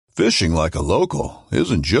Fishing like a local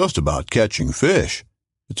isn't just about catching fish.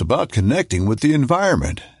 It's about connecting with the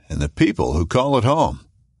environment and the people who call it home.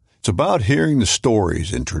 It's about hearing the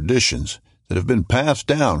stories and traditions that have been passed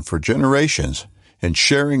down for generations and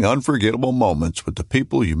sharing unforgettable moments with the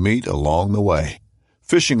people you meet along the way.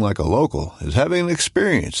 Fishing like a local is having an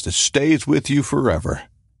experience that stays with you forever.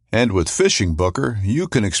 And with Fishing Booker, you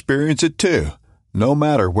can experience it too, no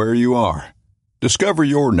matter where you are. Discover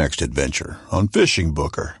your next adventure on Fishing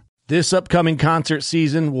Booker. This upcoming concert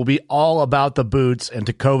season will be all about the boots, and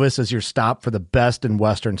Tecovas is your stop for the best in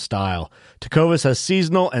Western style. Tecovas has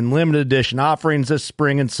seasonal and limited edition offerings this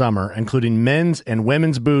spring and summer, including men's and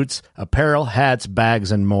women's boots, apparel, hats,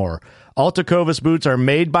 bags, and more. All Tecovas boots are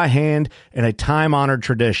made by hand in a time-honored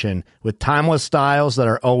tradition with timeless styles that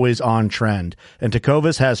are always on trend. And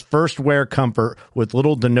Tecovas has first wear comfort with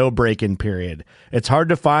little to no break-in period. It's hard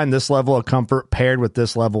to find this level of comfort paired with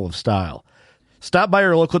this level of style. Stop by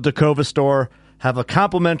your local Tecovas store, have a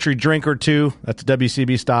complimentary drink or two, that's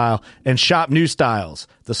WCB style, and shop new styles.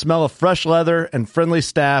 The smell of fresh leather and friendly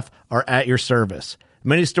staff are at your service.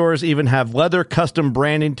 Many stores even have leather custom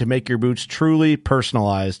branding to make your boots truly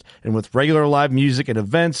personalized. And with regular live music and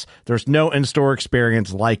events, there's no in-store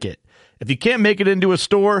experience like it. If you can't make it into a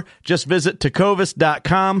store, just visit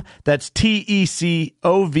tecovas.com. That's TECOVAS.com.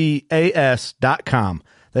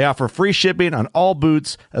 They offer free shipping on all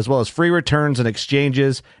boots, as well as free returns and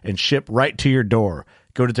exchanges, and ship right to your door.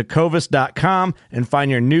 Go to tecovas.com and find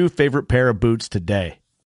your new favorite pair of boots today.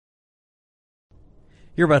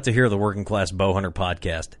 You're about to hear the Working Class Bowhunter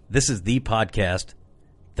podcast. This is the podcast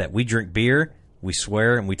that we drink beer, we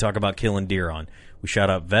swear, and we talk about killing deer on. We shout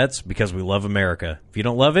out vets because we love America. If you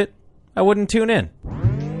don't love it, I wouldn't tune in.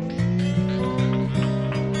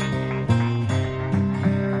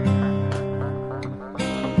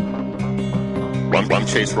 I'm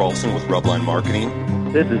Chase Rolfson with Rubline Marketing.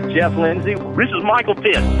 This is Jeff Lindsay. This is Michael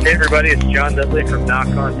Pitt. Hey, everybody, it's John Dudley from Knock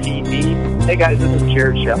on TV. Hey, guys, this is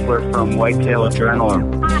Jared Scheffler from Whitetail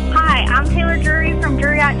Adrenaline. Hi, I'm Taylor Drury from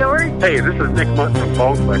Drury Outdoors. Hey, this is Nick Munt from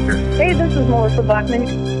Bone Collector. Hey, this is Melissa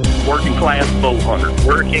Buckman. Working Class Bowhunter.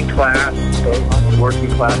 Working Class Bowhunter.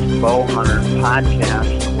 Working Class Bowhunter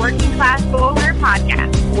Podcast. Working Class Bowhunter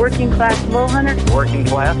Podcast. Working Class Bowhunter. Working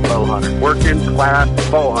Class Bowhunter. Working Class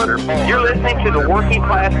Bowhunter. You're listening to the Working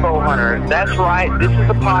Class Bowhunter. That's right. This is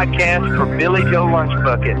a podcast for Billy Joe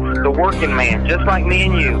Lunchbucket, the working man, just like me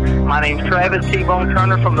and you. My name's Travis T-Bone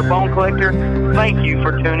Turner from the Bone Collector. Thank you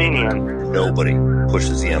for tuning in. Nobody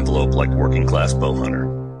pushes the envelope like Working Class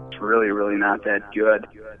Bowhunter. It's really not that good.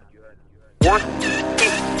 Working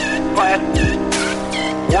Class.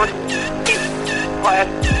 Working Class.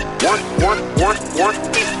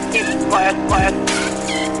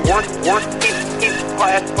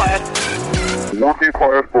 Working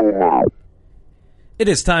Class Bowhunter. It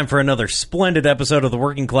is time for another splendid episode of the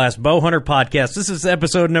Working Class Bowhunter podcast. This is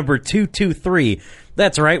episode number 223.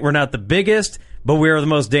 That's right, we're not the biggest, but we are the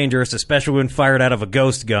most dangerous, especially when fired out of a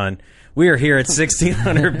ghost gun. We are here at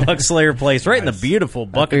 1600 Buckslayer Place, right in the beautiful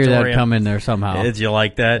Buckatorium. I figured that'd come in there somehow. Did you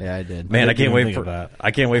like that? Yeah, I did. Man, I can't wait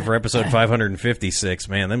for episode 556.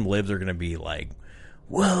 Man, them libs are going to be like,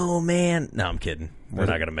 whoa, man. No, I'm kidding. We're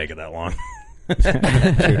not going to make it that long.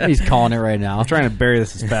 He's calling it right now. I'm trying to bury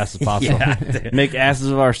this as fast as possible. Yeah. Make asses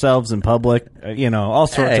of ourselves in public. All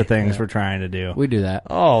sorts of things we're trying to do. We do that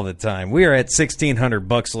all the time. We are at 1600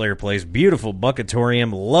 Buckslayer Place, beautiful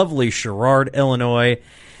Buckatorium, lovely Sherrard, Illinois.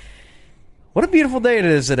 What a beautiful day it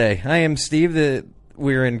is today. I am Steve.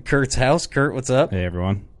 We're in Kurt's house. Kurt, what's up? Hey,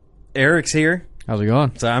 everyone. Eric's here. How's it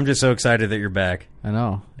going? So I'm just so excited that you're back. I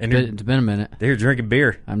know. And It's been a minute. You're drinking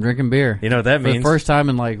beer. I'm drinking beer. You know what that For means? the first time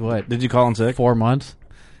in what? Did you call in sick? 4 months?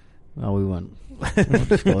 No, we won't. We won't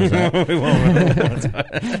disclose that.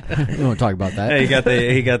 We won't talk about that. Hey,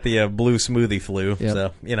 he got the blue smoothie flu. Yep.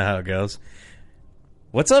 So you know how it goes.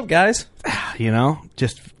 What's up, guys?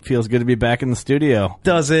 Just feels good to be back in the studio.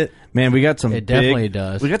 Does it? Man, we got some It definitely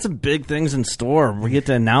does. We got some big things in store. We get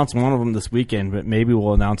to announce one of them this weekend, but maybe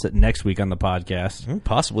we'll announce it next week on the podcast.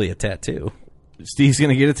 Possibly a tattoo. Steve's going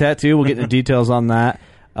to get a tattoo. We'll get into details on that.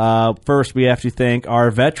 First, we have to thank our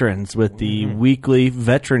veterans with the weekly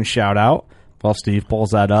veteran shout-out. While Steve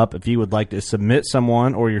pulls that up, if you would like to submit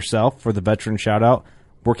someone or yourself for the veteran shout-out,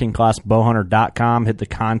 workingclassbowhunter.com, hit the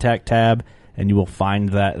contact tab, and you will find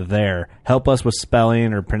that there. Help us with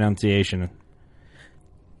spelling or pronunciation.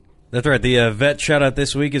 That's right. The vet shout-out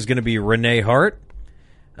this week is going to be Renee Hart.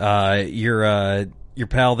 Your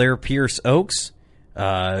pal there, Pierce Oaks,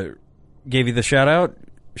 gave you the shout-out.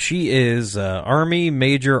 She is Army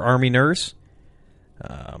Major Army Nurse.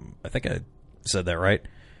 I think I said that right.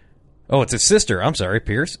 Oh, it's his sister. I'm sorry,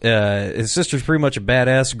 Pierce. His sister's pretty much a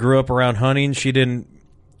badass. Grew up around hunting. She didn't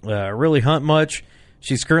really hunt much.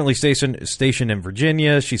 She's currently stationed in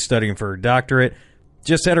Virginia. She's studying for her doctorate.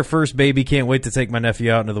 Just had her first baby. Can't wait to take my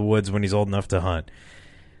nephew out into the woods when he's old enough to hunt.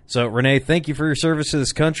 So, Renee, thank you for your service to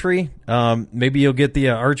this country. Maybe you'll get the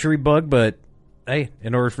archery bug, but, hey,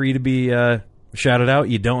 in order for you to be shouted out,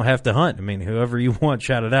 you don't have to hunt. I mean, whoever you want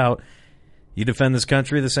shouted out, you defend this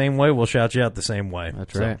country the same way, we'll shout you out the same way.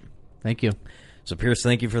 That's right. Thank you. So, Pierce,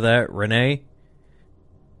 thank you for that. Renee,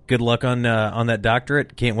 good luck on that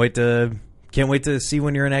doctorate. Can't wait to see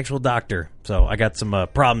when you're an actual doctor. So, I got some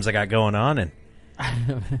problems I got going on, and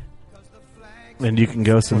and you can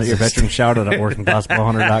go submit your veteran shout out at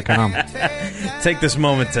workingclassbowhunter.com. Take this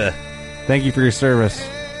moment to thank you for your service.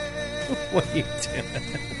 What are you doing?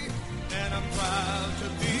 And I'm proud to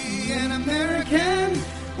be an American,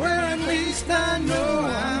 where at least I know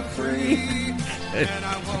I'm free. And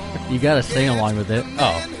I won't You got to sing along with it.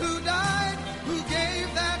 Oh, who died, who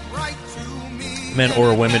gave that right to me. men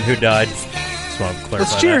or women who died. Just want to clarify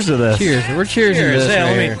Let's cheers to this. Cheers. We're cheers to Cheers. this Hey,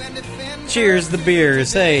 right let me- here. Cheers the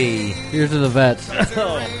beers. Hey. Cheers to the vets.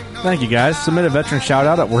 Thank you, guys. Submit a veteran shout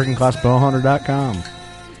out at workingclassbowhunter.com.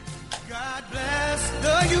 God bless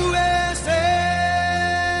the USA.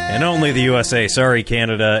 And only the USA. Sorry,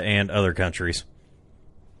 Canada and other countries.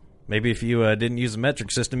 Maybe if you didn't use the metric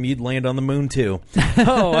system, you'd land on the moon, too.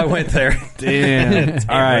 Oh, I went there. Damn.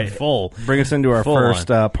 All right. Full. Bring us into our Full first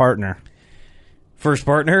partner. First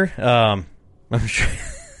partner,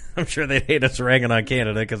 I'm sure they'd hate us ragging on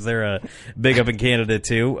Canada because they're big up in Canada,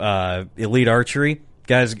 too. Elite Archery.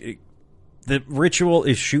 Guys, the Ritual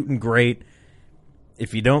is shooting great.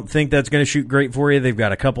 If you don't think that's going to shoot great for you, they've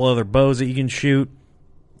got a couple other bows that you can shoot,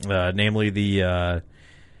 namely the...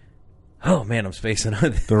 oh, man, I'm spacing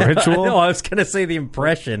on The Ritual? No, I was going to say the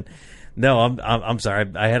Impression. No, I'm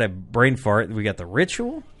sorry. I had a brain fart. We got the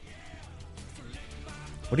Ritual?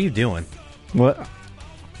 What are you doing? What?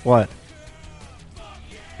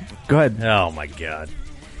 Go ahead. Oh, my God.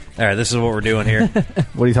 All right, this is what we're doing here.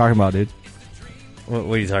 What are you talking about, dude? What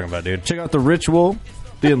are you talking about, dude? Check out the Ritual,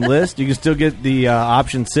 the Enlist. You can still get the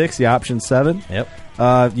option 6, the option 7.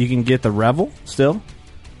 Yep. You can get the Revel still.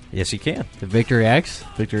 Yes, you can. The Victory X.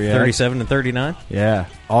 Victory X. 37 and 39. Yeah,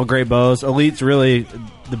 all great bows. Elite's really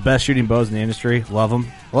the best shooting bows in the industry. Love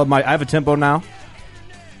them. I have a Tempo now.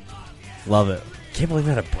 Love it. Can't believe I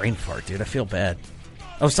had a brain fart, dude. I feel bad.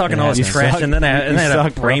 I was talking Yeah, all this you trash, suck. and then I had You a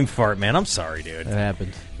suck, bro. brain fart, man. I'm sorry, dude. It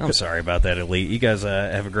happens. I'm sorry about that, Elite. You guys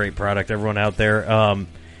have a great product. Everyone out there.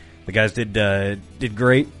 The guys did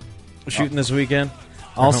great shooting this weekend.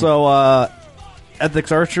 Also,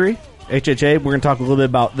 Ethics Archery, HHA. We're going to talk a little bit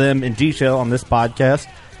about them in detail on this podcast.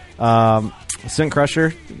 Scent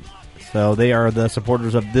Crusher. So they are the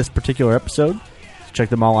supporters of this particular episode. So check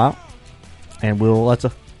them all out. And was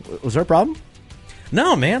there a problem?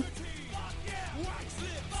 No, man.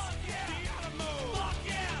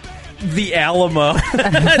 The Alamo.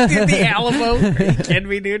 Dude, the Alamo. Are you kidding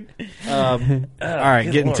me, dude? All right,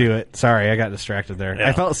 good getting Lord. to it. Sorry, I got distracted there. Yeah.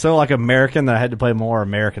 I felt so like American that I had to play more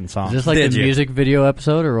American songs. Is this like Did the you? music video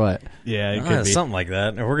episode or what? Yeah, it could be. Something like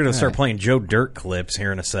that. And we're going to start playing Joe Dirt clips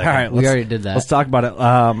here in a second. All right, We already did that. Let's talk about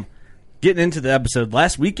it. Getting into the episode,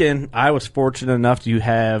 last weekend I was fortunate enough to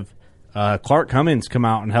have Clark Cummins come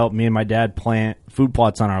out and help me and my dad plant food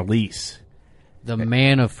plots on our lease. The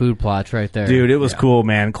man of food plots right there. Dude, it was cool,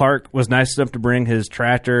 man. Clark was nice enough to bring his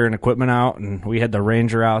tractor and equipment out, and we had the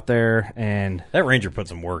Ranger out there. And That Ranger put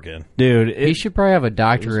some work in. dude, He should probably have a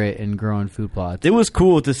doctorate in growing food plots. it was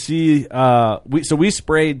cool to see. We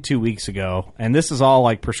sprayed 2 weeks ago, and this is all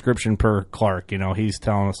like prescription per Clark. You know, he's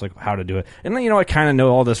telling us like how to do it, and I kind of know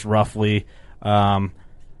all this roughly.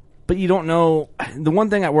 But you don't know. The one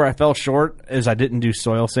thing where I fell short is I didn't do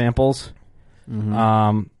soil samples.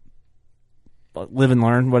 Live and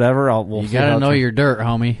learn, whatever. We'll You see how gotta know it's- your dirt,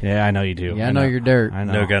 homie. Yeah, I know you do. You I gotta know your dirt. I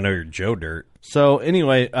know. No, gotta know your Joe Dirt. So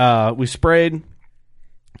anyway, we sprayed,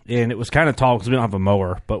 and it was kind of tall because we don't have a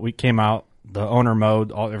mower. But we came out, the owner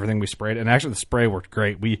mowed everything we sprayed, and actually the spray worked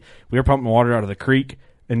great. We were pumping water out of the creek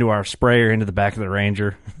into our sprayer into the back of the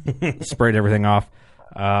Ranger, sprayed everything off.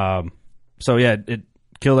 So yeah, it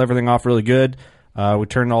killed everything off really good. We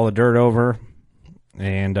turned all the dirt over,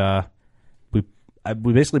 and we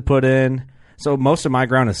basically put in. So most of my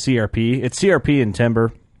ground is CRP. It's CRP and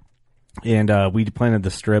timber, and we planted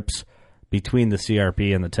the strips between the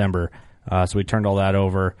CRP and the timber. So we turned all that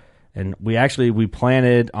over, and we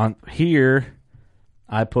planted on here.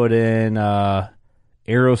 I put in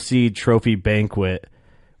Arrow Seed Trophy Banquet,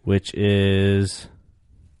 which is,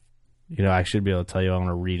 I should be able to tell you. I'm going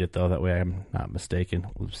to read it though, that way I'm not mistaken.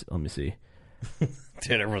 Oops, let me see.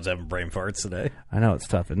 Dude, everyone's having brain farts today. I know, it's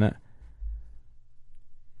tough, isn't it?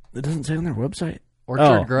 It doesn't say on their website.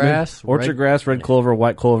 Orchard grass. Orchard grass, red clover,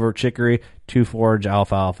 white clover, chicory, 2-forage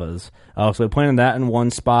alfalfas. So we planted that in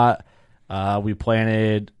one spot. We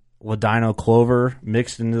planted ladino clover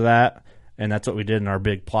mixed into that, and that's what we did in our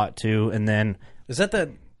big plot too. And then Is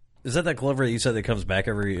that clover that you said that comes back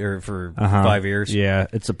every year for 5 years? Yeah,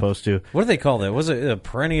 it's supposed to. What do they call that? Was it a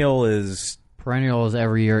perennial? Perennial is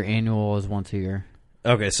every year. Annual is once a year.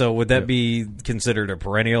 Okay, so would that be considered a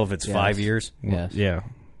perennial if it's 5 years? Yes. Yeah.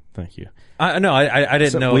 Thank you. I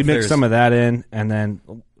didn't know. We if mixed some of that in, and then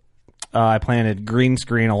I planted green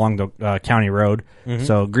screen along the county road. Mm-hmm.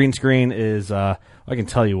 So green screen is I can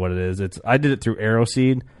tell you what it is. I did it through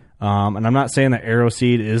Arrowseed, and I'm not saying that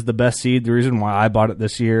Arrowseed is the best seed. The reason why I bought it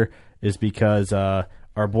this year is because our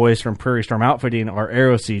boys from Prairie Storm Outfitting are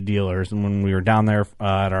Arrowseed dealers, and when we were down there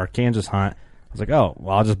at our Kansas hunt, I was like, oh,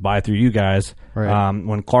 well, I'll just buy through you guys. Right.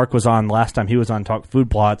 When Clark was on last time, he was on Talk Food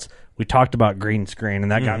Plots. We talked about green screen,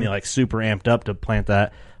 and that got me like super amped up to plant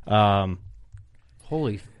that.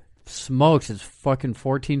 Holy smokes! It's fucking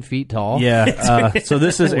 14 feet tall. Yeah. So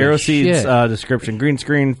this is Holy Arrowseed's shit. description. Green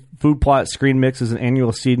screen food plot screen mix is an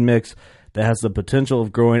annual seed mix that has the potential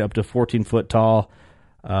of growing up to 14 foot tall.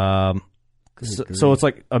 So it's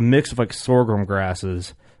like a mix of like sorghum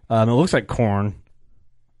grasses. It looks like corn.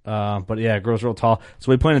 But yeah, it grows real tall.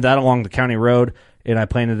 So we planted that along the county road, and I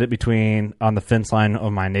planted it on the fence line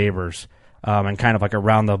of my neighbors, and kind of like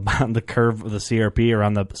around the curve of the CRP,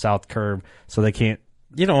 around the south curve, so they can't.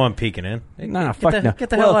 You don't want them peeking in. Nah, fuck no. Get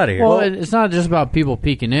the hell out of here. Well, it's not just about people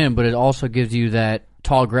peeking in, but it also gives you that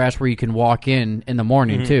tall grass where you can walk in the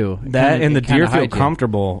morning too. And the deer feel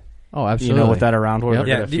comfortable. Oh, absolutely. With that around where they're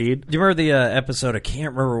going to feed. Do you remember the episode? I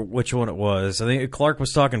can't remember which one it was. I think Clark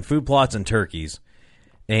was talking food plots and turkeys.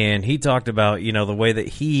 And he talked about, the way that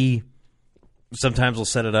he sometimes will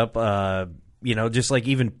set it up, just like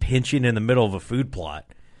even pinching in the middle of a food plot.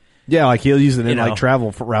 Yeah, like he'll use it in like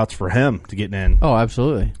travel routes for him to get in. Oh,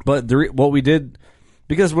 absolutely. But what we did,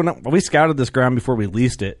 because when we scouted this ground before we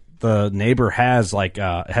leased it, the neighbor has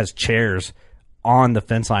has chairs on the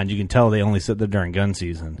fence line. You can tell they only sit there during gun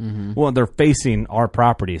season. Mm-hmm. Well, they're facing our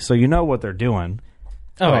property, so you know what they're doing.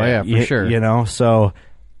 Oh yeah, for sure. So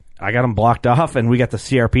I got them blocked off, and we got the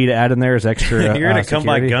CRP to add in there as extra. You're going to come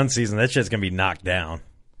by security. gun season. That shit's going to be knocked down.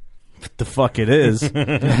 What the fuck it is?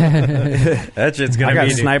 That shit's going to be... I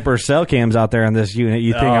got sniper cell cams out there on this unit.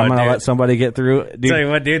 You think I'm going to let somebody get through? Dude, tell you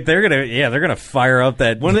what, dude, they're going to fire up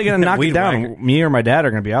that... When are they going to knock it down? whacker. Me or my dad are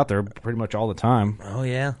going to be out there pretty much all the time. Oh,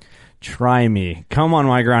 yeah. Try me. Come on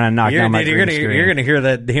my ground and knock down my green screen. You're going to hear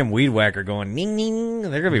that damn weed whacker going, ning, ning.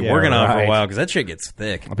 They're going to be working on it for a while because that shit gets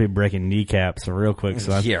thick. I'll be breaking kneecaps real quick,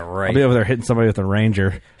 son. Yeah, right. I'll be over there hitting somebody with a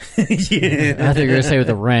Ranger. Yeah. I think you're going to say with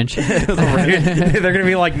a wrench. They're going to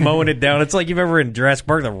be like mowing it down. It's like you've ever in Jurassic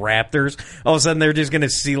Park, the raptors. All of a sudden, they're just going to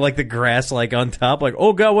see like the grass like on top. Like,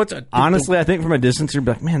 oh, God, what's... Honestly, I think from a distance, you'd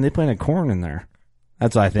be like, man, they planted corn in there.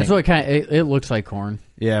 That's what I think. That's what it looks like corn.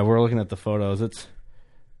 Yeah, we're looking at the photos. It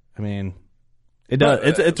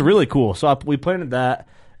does. It's really cool. So we planted that,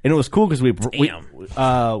 and it was cool because we're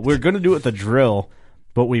going to do it with the drill,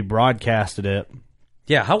 but we broadcasted it.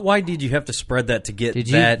 Yeah, how wide did you have to spread that to get? Did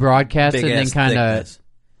you broadcast it and then kind of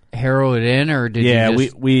harrow it in, or did you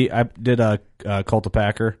just... I did a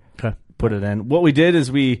cultipacker. Okay. Put it in. What we did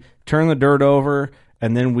is we turned the dirt over,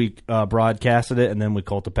 and then we broadcasted it, and then we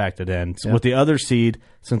cultipacked it in. So with the other seed,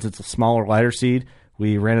 since it's a smaller, lighter seed,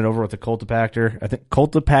 we ran it over with a cultipacker. I think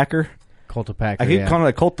cultipacker. I keep calling it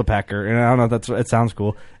a cultipacker, and I don't know if it sounds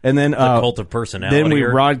cool. And then the cult of personality. Then we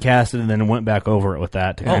broadcasted and then went back over it with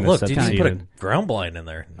that to kind of set the seed. You put a ground blind in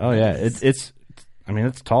there. Oh yeah, it's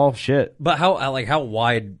tall shit. But how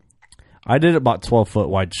wide? I did about 12-foot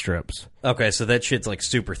wide strips. Okay, so that shit's like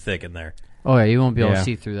super thick in there. Oh yeah, you won't be able to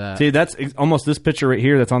see through that. See, that's almost this picture right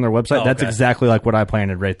here that's on their website. That's exactly like what I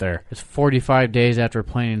planted right there. It's 45 days after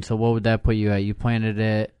planting. So what would that put you at? You planted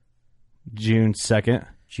it June 2nd.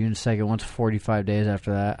 June 2nd. What's 45 days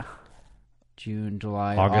after that? June,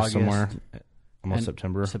 July, August somewhere. Almost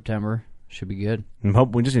September. September. Should be good.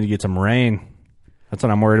 We just need to get some rain. That's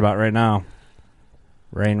what I'm worried about right now.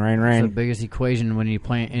 Rain. That's the biggest equation when you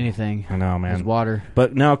plant anything. I know, man. Is water.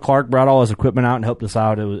 But no, Clark brought all his equipment out and helped us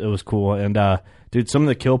out. It was cool. And, dude, some of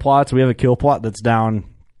the kill plots, we have a kill plot that's down.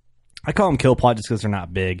 I call them kill plot just because they're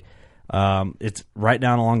not big. It's right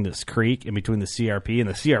down along this creek in between the CRP, and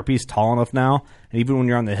the CRP is tall enough now. And even when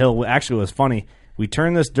you're on the hill, actually, it was funny. We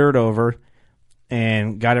turned this dirt over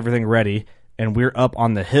and got everything ready, and we're up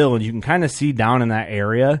on the hill, and you can kind of see down in that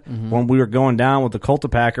area. Mm-hmm. When we were going down with the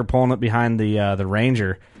cultipacker pulling it behind the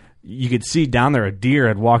Ranger, you could see down there a deer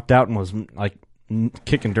had walked out and was like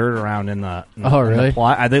kicking dirt around in the really? the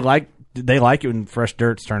plot. They like it when fresh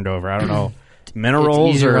dirt's turned over. I don't know. Minerals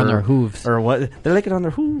It's easier or on their hooves. or what they like it on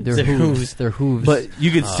their hooves. Their hooves. Their hooves. But you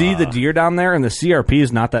could see the deer down there, and the CRP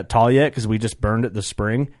is not that tall yet because we just burned it this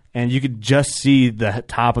spring, and you could just see the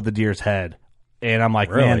top of the deer's head. And I'm like,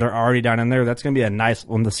 Really? man, they're already down in there. That's going to be a nice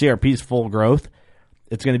when the CRP is full growth.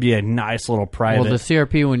 It's going to be a nice little private. Well, the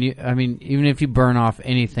CRP, even if you burn off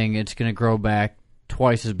anything, it's going to grow back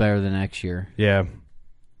twice as better the next year. yeah,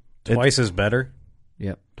 Twice as better.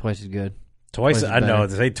 Yep, twice as good. Twice. as I know. better.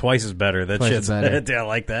 They say twice as better. That Twice shit's as better. I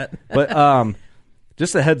like that. But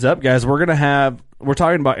just a heads up, guys, we're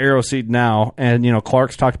talking about Aeroseed now, and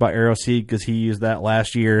Clark's talked about Aeroseed because he used that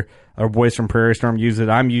last year. Our boys from Prairie Storm used it.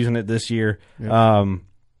 I'm using it this year.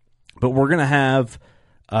 But we're gonna have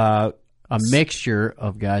A mixture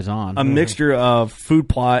of guys on. a mixture of food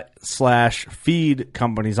plot / feed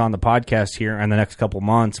companies on the podcast here in the next couple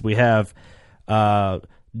months. We have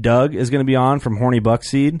Doug is going to be on from Horny Buck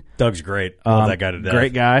Seed. Doug's great. Love that guy to death.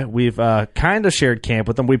 Great guy. We've kind of shared camp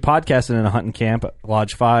with him. We podcasted in a hunting camp at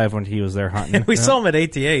Lodge 5 when he was there hunting. We saw him at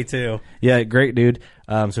ATA too. Yeah, great dude.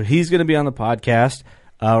 So he's going to be on the podcast.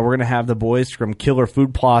 We're going to have the boys from Killer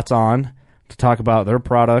Food Plots on to talk about their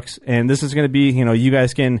products. And this is going to be, you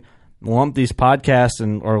guys can lump these podcasts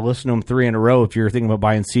or listen to them 3 in a row if you're thinking about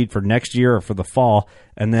buying seed for next year or for the fall.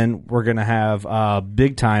 And then we're going to have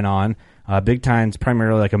Big Time on. Big Time's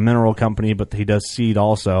primarily like a mineral company, but he does seed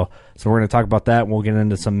also. So we're going to talk about that, and we'll get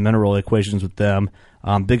into some mineral equations with them.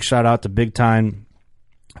 Big shout out to Big Time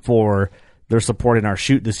for their support in our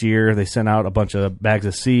Shewt this year. They sent out a bunch of bags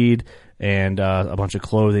of seed and a bunch of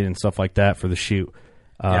clothing and stuff like that for the Shewt.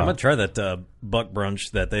 Yeah, I'm gonna try that buck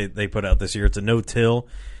brunch that they put out this year. It's a no-till.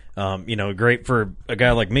 Great for a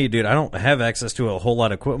guy like me, dude. I don't have access to a whole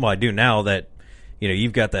lot of equipment. Well, I do now that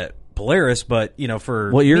you've got that Polaris, but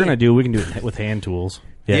for What you're me- going to do, we can do it with hand tools.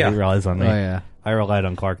 Yeah, he relies on me. Oh, yeah. I relied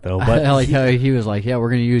on Clark, though. But I like how he was like, yeah, we're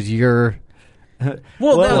going to use your... Well,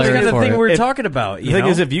 Well, that was Polaris kind of the for thing it. we were If- talking about. the thing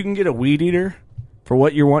is, if you can get a weed eater for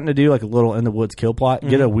what you're wanting to do, like a little in the woods kill plot,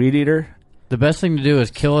 get a weed eater, The best thing to do is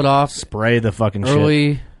kill it off spray the fucking shit.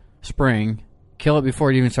 early spring, kill it before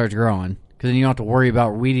it even starts growing, because then you don't have to worry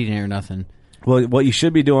about weed eating it or nothing. Well, what you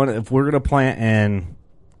should be doing, if we're going to plant in,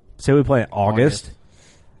 say we plant August,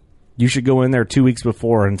 you should go in there 2 weeks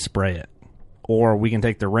before and spray it. Or we can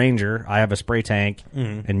take the Ranger. I have a spray tank,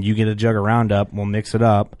 and you get a jug of Roundup. We'll mix it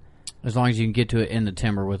up. As long as you can get to it in the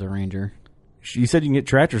timber with a Ranger. You said you can get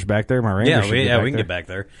tractors back there. My Ranger should we get back can there. get back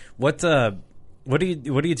there. What do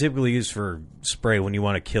you typically use for spray when you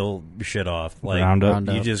want to kill shit off? Like Roundup.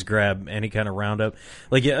 You just grab any kind of Roundup.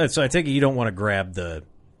 Like so I take it you don't want to grab the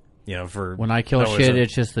for When I kill oh, shit, is it-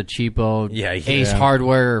 it's just the cheapo Ace yeah.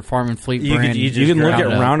 Hardware or Farm and Fleet You could- brand. you You can look at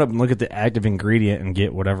Roundup. Roundup and look at the active ingredient and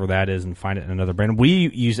get whatever that is and find it in another brand. We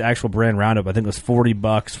use actual brand Roundup. I think it was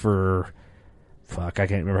 $40 for. Fuck, I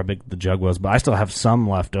can't remember how big the jug was, but I still have some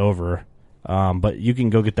left over. But you can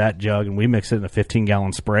go get that jug and we mix it in a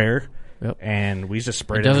 15-gallon sprayer. Yep. And we just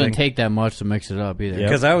sprayed It doesn't everything. take that much to mix it up either. Yep.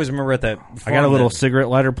 Because I always remember at that I got a little farm cigarette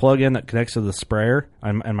lighter plug-in that connects to the sprayer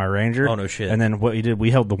and my Ranger. Oh, no shit. And then what we did,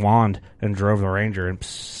 we held the wand and drove the Ranger and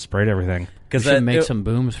sprayed everything. You because should make some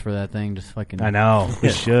booms for that thing. Just fucking. I know. We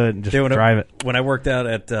should just drive it. When I worked out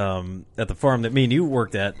at the farm that me and you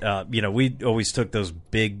worked at, we always took those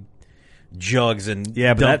big jugs and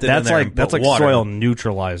Yeah, but dumped it in that's there like and that's put like water. soil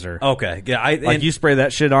neutralizer. Okay, yeah, Like you spray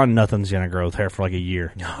that shit on, nothing's gonna grow there for like a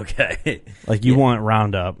year. okay, Like you want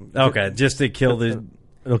Roundup. okay, just to kill the.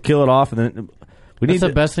 It'll kill it off, and then we That's need the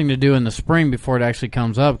to, best thing to do in the spring before it actually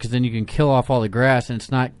comes up, because then you can kill off all the grass and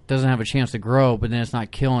doesn't have a chance to grow, but then it's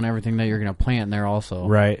not killing everything that you're going to plant in there also.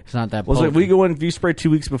 right. It's not that Well, so if potent. we go in, if you spray 2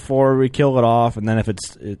 weeks before, we kill it off, and then if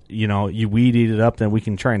you weed eat it up, then we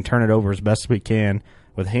can try and turn it over as best we can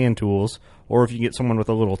with hand tools, or if you get someone with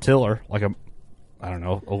a little tiller, like a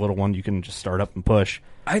little one, you can just start up and push.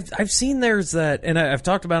 I've seen there's that, and I've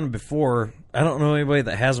talked about them before. I don't know anybody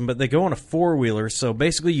that has them, but they go on a 4-wheeler. So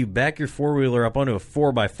basically, you back your 4-wheeler up onto a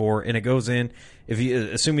 4x4, and it goes in.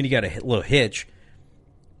 Assuming you got a little hitch,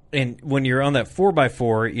 and when you're on that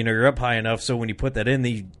 4x4, you're up high enough. So when you put that in,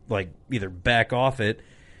 you either back off it,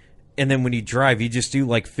 and then when you drive, you just do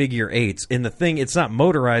like figure eights. And the thing, it's not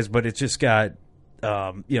motorized, but it's just got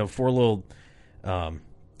 4 little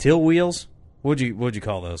till wheels. What'd you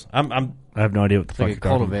call those? I have no idea what the It's fuck like a you're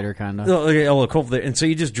talking cultivator kind of. a cultivator, and so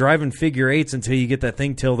you just drive in figure eights until you get that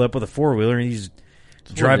thing tilled up with a 4-wheeler, and you just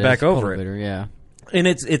drive back over it. Yeah. And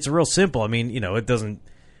it's real simple. I mean, it doesn't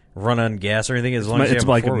run on gas or anything as long about. as you It's have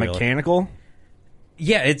like a a 4-wheeler. mechanical.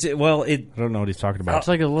 Yeah, I don't know what he's talking about.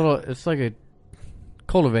 It's like a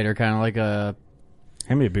cultivator kind of like a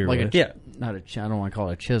Hand me a beer. like Rich. a yeah. not a. I don't want to call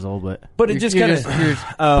it a chisel, but it just kind of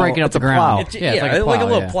breaking up the ground. It's It's like a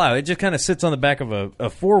little yeah. plow. It just kind of sits on the back of a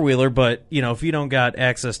four-wheeler, but if you don't got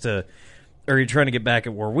access to, or you're trying to get back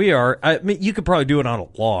at where we are, I mean, you could probably do it on a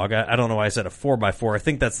log. I don't know why I said a 4x4. I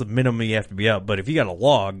think that's the minimum you have to be up. But if you got a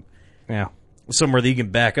log, somewhere that you can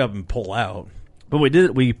back up and pull out. But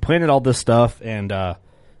we planted all this stuff, and man,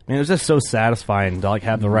 it was just so satisfying to like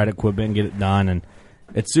have the right equipment and get it done, and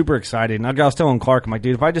it's super exciting. I was telling Clark, I'm like,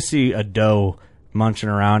 dude, if I just see a doe munching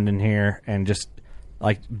around in here and just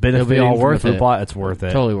like benefiting all from worth the food it. plot, it's worth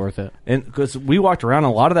it. Totally worth it. And because we walked around,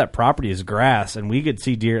 a lot of that property is grass, and we could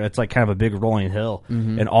see deer. It's like kind of a big rolling hill,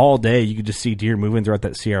 and all day you could just see deer moving throughout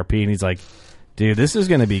that CRP. And he's like, dude, this is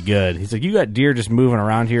going to be good. He's like, you got deer just moving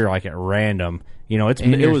around here like at random.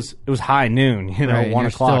 It was high noon. Right, 1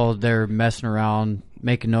 o'clock. Still, they're messing around,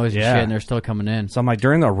 making noise and shit, and they're still coming in. So I'm like,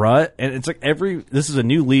 during the rut, and it's like this is a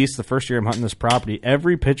new lease, the first year I'm hunting this property,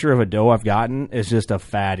 every picture of a doe I've gotten is just a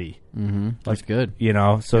fatty. Mm-hmm. That's good.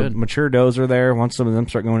 So Good. mature does are there. Once some of them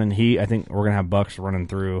start going in heat, I think we're going to have bucks running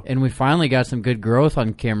through. And we finally got some good growth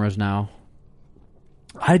on cameras now.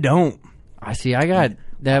 I don't. I got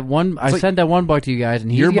that one. I sent that one buck to you guys,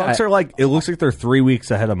 and Your bucks are like, it looks like they're 3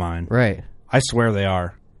 weeks ahead of mine. Right. I swear they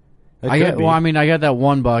are. I got that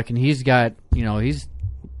one buck, and he's got, he's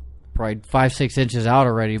probably 5-6 inches out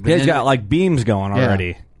already. But he's got like beams going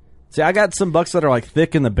already. See, I got some bucks that are like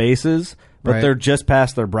thick in the bases, but they're just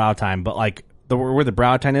past their brow time. But like where the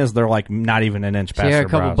brow tine is, they're like not even an inch past I their got a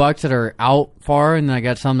couple brows. bucks that are out far, and then I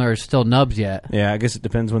got some that are still nubs yet. Yeah, I guess it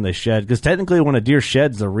depends when they shed. Because technically, when a deer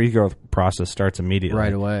sheds, the regrowth process starts immediately.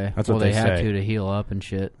 Right away. That's what they say. have to heal up and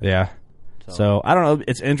shit. Yeah. So I don't know.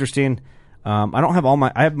 It's interesting. I don't have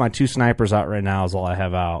I have my 2 snipers out right now is all I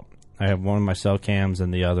have out. I have one of my cell cams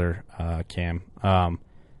and the other cam. But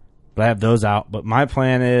I have those out. But my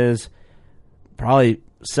plan is probably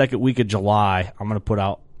second week of July, I'm going to put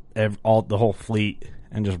out the whole fleet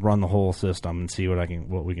and just run the whole system and see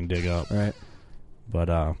what we can dig up. Right. But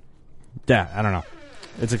yeah, I don't know.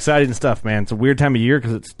 It's exciting stuff, man. It's a weird time of year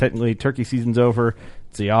because it's technically turkey season's over.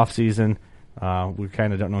 It's the off season. We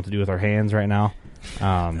kind of don't know what to do with our hands right now.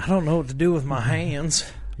 I don't know what to do with my hands.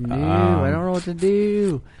 No, I don't know what to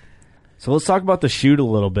do. So let's talk about the Shewt a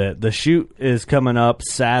little bit. The Shewt is coming up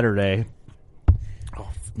Saturday.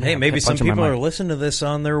 Hey, maybe some people are listening to this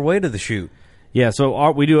on their way to the Shewt. Yeah,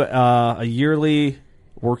 so we do a yearly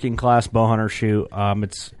working class bow hunter Shewt.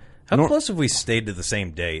 It's How close have we stayed to the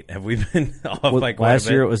same date? Have we been off by quite last a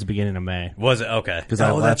bit? year? It was the beginning of May. Was it? Okay.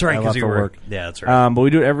 That's right. Because you for were work. Yeah, that's right. But we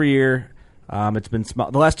do it every year. It's been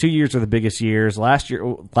the last 2 years are the biggest years. Last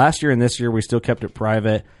year and this year we still kept it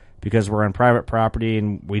private because we're on private property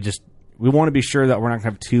and we want to be sure that we're not going to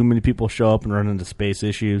have too many people show up and run into space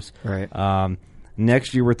issues. Right.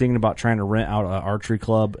 Next year we're thinking about trying to rent out an archery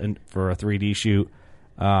club for a 3D shoot,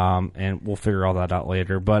 and we'll figure all that out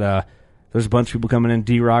later. But there's a bunch of people coming in.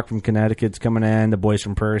 D-Rock from Connecticut's coming in. The boys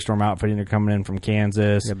from Prairie Storm Outfitting are coming in from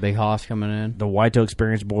Kansas. Got Big Hoss coming in. The Whitetail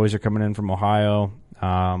Experience boys are coming in from Ohio.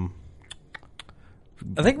 I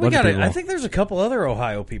think we got it. I think there's a couple other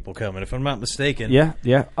Ohio people coming, if I'm not mistaken. Yeah.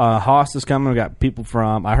 Haas is coming. We got people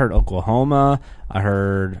from, I heard Oklahoma. I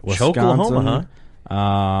heard Wisconsin. Oklahoma,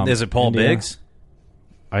 huh? Is it Paul Indiana. Biggs?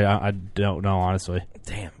 I don't know, honestly.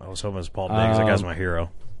 Damn, I was hoping it was Paul Biggs. That guy's my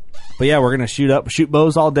hero. But yeah, we're going to shoot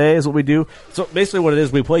bows all day is what we do. So basically what it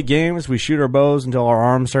is, we play games, we shoot our bows until our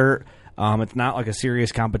arms hurt. It's not like a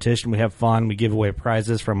serious competition. We have fun. We give away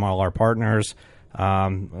prizes from all our partners,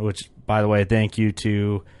 which, by the way, thank you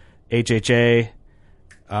to HHA,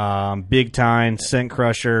 Big Time, Scent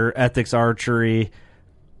Crusher, Ethics Archery,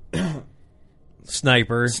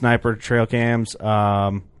 Sniper Trail Cams.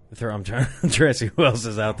 I'm trying to see who else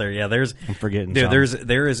is out there. Yeah, I'm forgetting. Dude,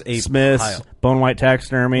 there is a Smith's, pile. Bone White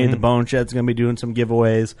Taxidermy. The Bone Shed's going to be doing some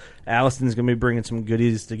giveaways. Allison's going to be bringing some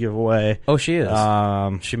goodies to give away. Oh, she is.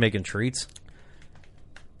 She making treats?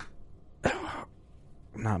 I'm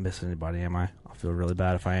not missing anybody, am I? I'll feel really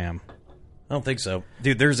bad if I am. I don't think so,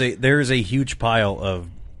 dude. There is a huge pile of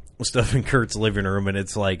stuff in Kurt's living room, and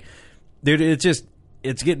it's like, dude,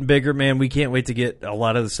 it's getting bigger, man. We can't wait to get a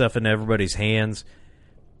lot of the stuff into everybody's hands.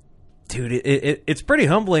 Dude, it's pretty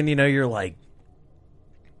humbling, you're like,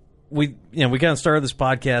 we kind of started this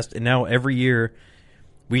podcast, and now every year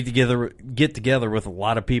we get together with a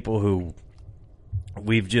lot of people who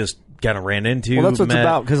we've just kind of ran into. Well, that's what it's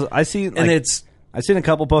about, because I seen a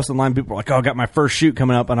couple posts online, people are like, oh, I got my first shoot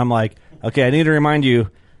coming up, and I'm like, okay, I need to remind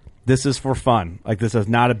you, this is for fun. Like, this is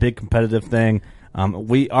not a big competitive thing.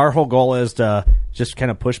 Our whole goal is to just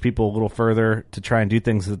kind of push people a little further to try and do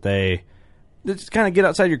things that they just kind of get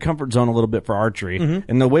outside your comfort zone a little bit for archery.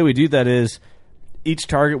 Mm-hmm. And the way we do that is each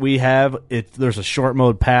target we have, there's a short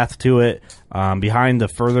mode path to it. Behind the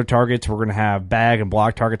further targets, we're going to have bag and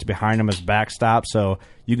block targets behind them as backstop, so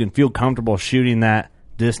you can feel comfortable shooting that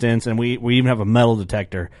distance. And we even have a metal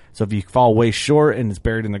detector, so if you fall way short and it's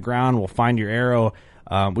buried in the ground, we'll find your arrow.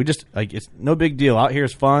 We just it's no big deal. Out here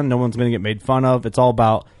is fun. No one's going to get made fun of. It's all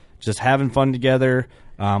about just having fun together.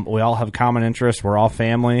 We all have common interests. We're all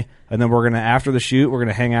family. And then we're going to, after the shoot, we're going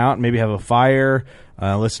to hang out and maybe have a fire,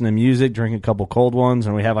 listen to music, drink a couple cold ones,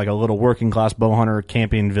 and we have like a little working class bow hunter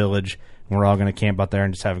camping village. And we're all going to camp out there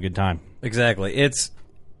and just have a good time. Exactly. It's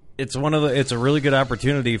a really good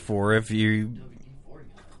opportunity for if you.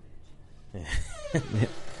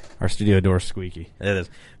 Our studio door's squeaky. It is.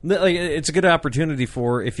 It's a good opportunity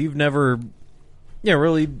for if you've never,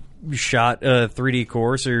 really shot a 3D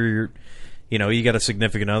course, or you got a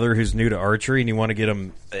significant other who's new to archery and you want to get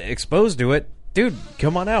them exposed to it. Dude,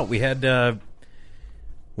 come on out. We had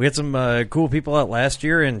some cool people out last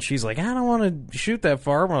year, and she's like, I don't want to shoot that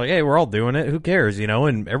far. We're like, hey, we're all doing it. Who cares?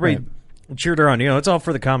 And everybody cheered her on. It's all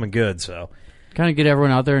for the common good. So kind of get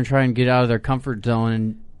everyone out there and try and get out of their comfort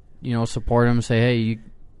zone, and support them. Say, hey,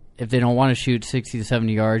 if they don't want to shoot 60 to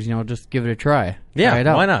 70 yards, just give it a try. Yeah, try it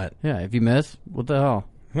out. Why not? Yeah, if you miss, what the hell?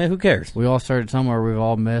 Man, who cares? We all started somewhere. We've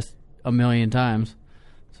all missed a million times.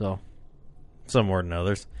 So some more than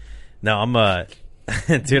others. No, I'm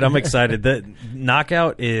dude, I'm excited. That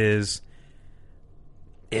knockout it's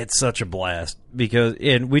such a blast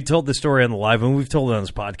and we told the story on the live, and we've told it on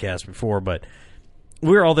this podcast before, but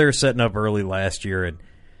we were all there setting up early last year, and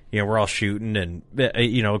we're all shooting, and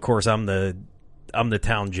of course I'm the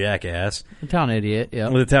town jackass. The town idiot, yeah.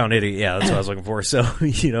 The town idiot, yeah, that's what I was looking for. So,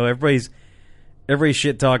 everybody's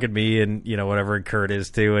shit talking me, and whatever, and Kurt is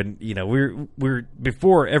too, and we're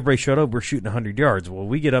before everybody showed up, we're shooting 100 yards. Well,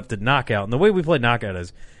 we get up to knockout, and the way we play knockout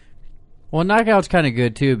is, well, knockout's kind of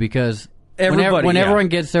good too, because when everyone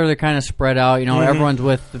gets there, they're kind of spread out. Everyone's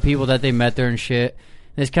with the people that they met there and shit.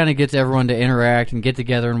 This kind of gets everyone to interact and get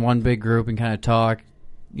together in one big group and kind of talk.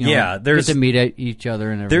 Get to meet each other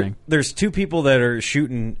and everything. There's two people that are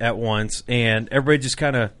shooting at once, and everybody just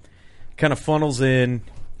kind of funnels in.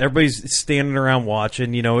 Everybody's standing around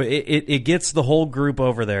watching. It gets the whole group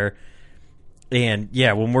over there. And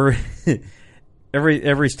yeah, when we're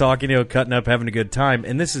everybody's talking, cutting up, having a good time.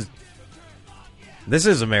 And this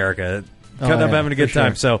is America, cutting up, having a good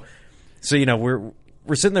time. Sure. So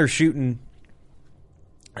we're sitting there shooting,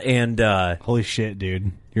 and holy shit,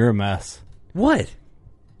 dude, you're a mess. What?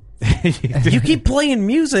 You keep playing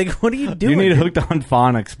music. What are you doing? You need Hooked on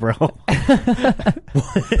Phonics, bro.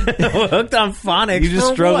 Hooked on Phonics. You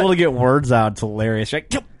just struggle to get words out. It's hilarious. You're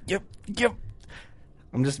like, yep.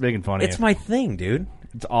 I'm just making fun of you. It's my thing, dude.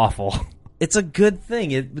 It's awful. It's a good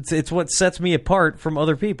thing. It's what sets me apart from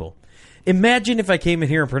other people. Imagine if I came in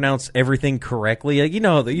here and pronounced everything correctly. Like,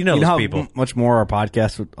 those people. Much more our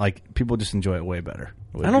podcast would, people just enjoy it way better.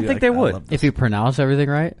 I don't think they would. If you pronounce everything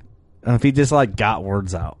right? If he just got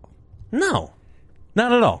words out. No,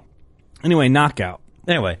 not at all. Anyway, knockout.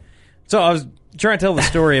 Anyway, so I was trying to tell the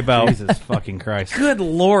story about... Jesus fucking Christ. Good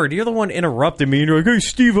Lord, you're the one interrupting me, and you're like, hey,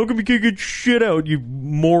 Steve, how come you can't get shit out, you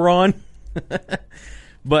moron?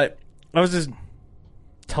 But I was just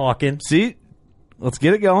talking. See? Let's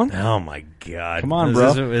get it going. Oh, my God. Come on,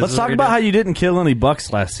 bro. Let's talk about how you didn't kill any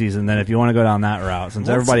bucks last season, then, if you want to go down that route, since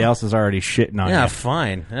everybody else is already shitting on you. Yeah,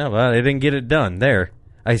 fine. Yeah, well, they didn't get it done. There.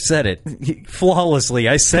 I said it flawlessly.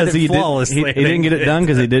 I said it flawlessly. He didn't get it done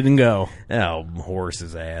because he didn't go. Oh,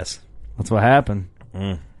 horse's ass. That's what happened.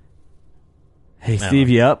 Hey, Steve,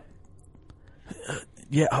 you up?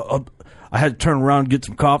 Yeah, I had to turn around and get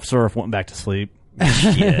some cough syrup. Went back to sleep.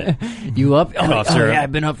 Shit. You up? Oh, yeah,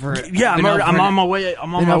 I've been up for... Yeah, I'm on my way.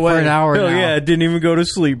 I'm on my way. For an hour now. Yeah, I didn't even go to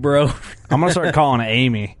sleep, bro. I'm going to start calling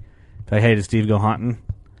Amy. Like, hey, did Steve go hunting?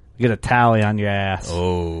 Get a tally on your ass.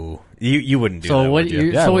 Oh... You wouldn't do that, would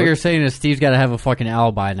you? So what you're saying is Steve's got to have a fucking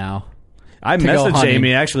alibi now. I messaged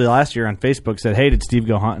Amy actually last year on Facebook, said, hey, did Steve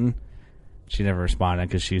go hunting? She never responded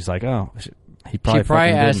because she's like, oh, he probably She probably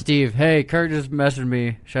asked Steve, hey, Kurt just messaged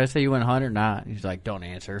me. Should I say you went hunting or not? He's like, don't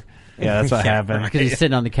answer. Yeah, that's what happened. Because he's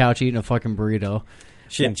sitting on the couch eating a fucking burrito.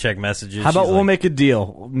 She didn't check messages. How about we'll make a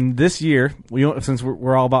deal? This year, since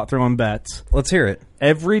we're all about throwing bets. Let's hear it.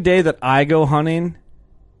 Every day that I go hunting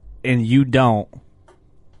and you don't,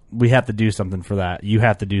 we have to do something for that. You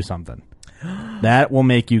have to do something. That will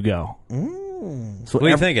make you go. So what are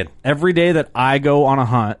you thinking? Every day that I go on a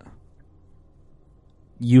hunt,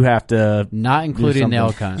 you have to... Not including the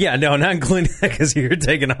elk hunt. Yeah, no, not including that because you're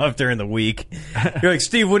taking off during the week. You're like,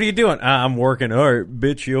 Steve, what are you doing? I'm working. All right,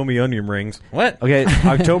 bitch, you owe me onion rings. What? Okay,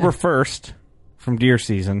 October 1st from deer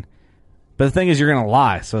season, But the thing is, you're going to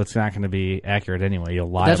lie, so it's not going to be accurate anyway. You'll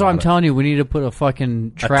lie. That's what I'm telling you. We need to put a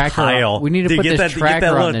fucking tracker. A tile. We need to put this tracker get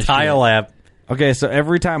that on this tile shit. app. Okay, so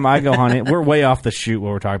every time I go hunting, we're way off the shoot what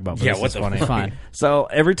we're talking about. But Yeah, this what's is funny? Fine. So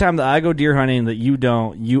every time that I go deer hunting that you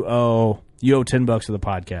don't, you owe $10 to the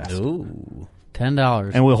podcast. Ooh.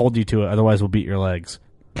 $10. And we'll hold you to it. Otherwise, we'll beat your legs.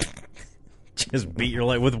 Just beat your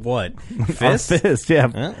leg with what? Our Fist? fist, yeah.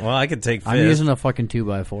 Huh? Well, I could take fist. I'm using a fucking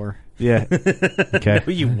 2x4. Yeah. Okay.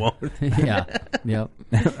 No, you won't. Yeah. Yep.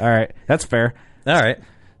 All right. That's fair. All right.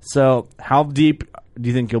 So how deep do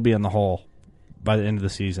you think you'll be in the hole by the end of the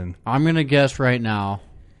season? I'm going to guess right now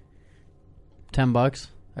 $10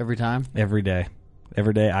 every time. Every day.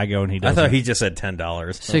 Every day I go and he does. I thought he just said $10.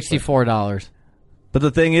 $64. But the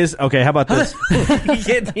thing is, okay, how about this?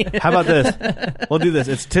 How about this? We'll do this.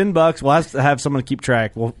 It's $10. We'll have to have someone keep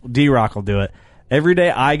track. Well, D-Rock will do it. Every day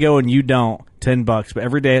I go and you don't, $10. But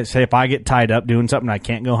every day, say if I get tied up doing something I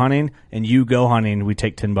can't go hunting, and you go hunting, we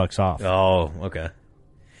take $10 off. Oh, okay.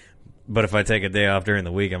 But if I take a day off during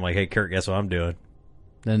the week, I'm like, hey, Kurt, guess what I'm doing?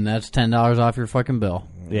 Then that's $10 off your fucking bill.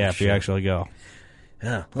 Yeah, if you actually go.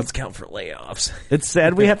 Yeah, let's count for layoffs. It's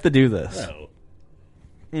sad we have to do this.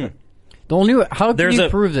 Oh. The only how can you a-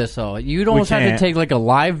 prove this though? You'd almost have to can't. take like a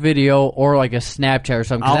live video or like a Snapchat or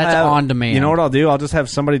something. 'Cause that's on demand. You know what I'll do? I'll just have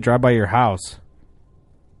somebody drive by your house.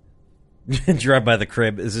 Drive by the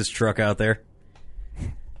crib. Is this truck out there?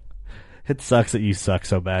 It sucks that you suck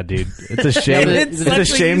so bad, dude. It's a shame. but it's a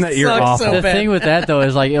shame that you're awful. The thing with that though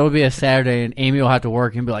is like it'll be a Saturday and Amy will have to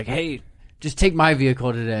work and be like, "Hey, just take my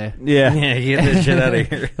vehicle today." Yeah. Yeah, get this shit out of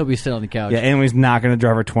here. He'll be sitting on the couch. Yeah, Amy's not going to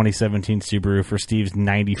drive her 2017 Subaru for Steve's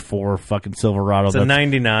 94 fucking Silverado. It's a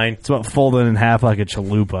 99. It's about folded in half like a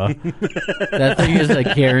chalupa. That thing is a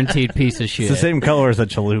guaranteed piece of shit. It's the same color as a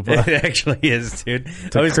chalupa. It actually is, dude.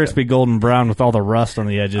 It's a crispy golden brown with all the rust on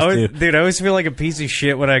the edges, too. Dude, I always feel like a piece of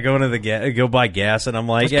shit when I go into the go buy gas, and I'm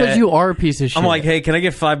like, because you are a piece of shit. I'm like, hey, can I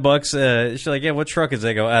get $5? She's like, yeah, what truck is it?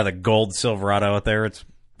 I go, the gold Silverado out there. It's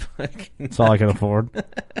That's all I can afford.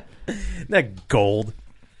 that gold.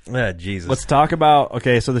 Jesus. Let's talk about,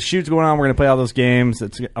 okay, so the shoot's going on. We're going to play all those games.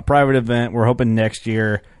 It's a private event. We're hoping next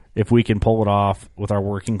year, if we can pull it off with our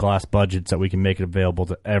working class budgets, that we can make it available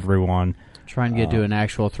to everyone. try and get to an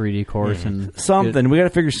actual 3D course and Something. We got to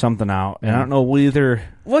figure something out. And I don't know either.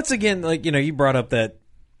 Once again, like, you brought up that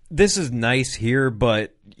this is nice here,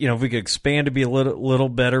 but if we could expand to be a little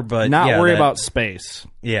better, but not worry about space.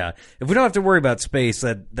 Yeah, if we don't have to worry about space,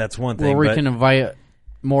 that's one thing. Well, we can invite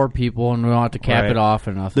more people, and we don't have to cap it off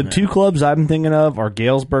or nothing. The two clubs I'm thinking of are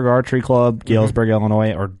Galesburg Archery Club, Galesburg,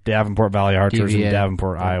 Illinois, or Davenport Valley Archers in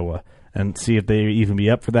Davenport, Iowa, and see if they even be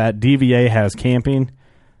up for that. DVA has camping,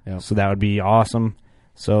 so that would be awesome.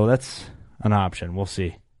 So that's an option. We'll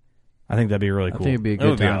see. I think that'd be really cool. I think it'd be a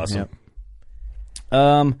good time. Be awesome.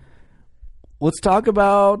 Yep. Let's talk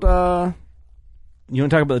about. You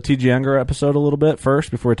want to talk about the TG Younger episode a little bit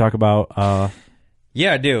first before we talk about?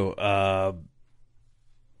 Yeah, I do.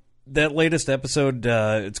 That latest episode,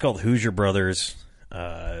 it's called Hoosier Brothers.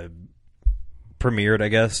 Premiered, I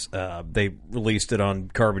guess. They released it on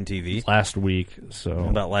Carbon TV Last week, so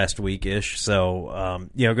about last week-ish. So,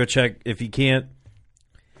 go check if you can't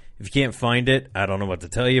find it. I don't know what to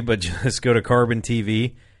tell you, but just go to Carbon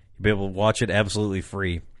TV. You'll be able to watch it absolutely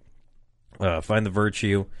free. Find the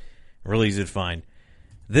virtue, really easy to find.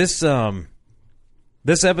 This episode,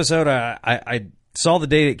 I saw the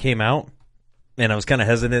day it came out, and I was kind of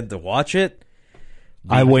hesitant to watch it.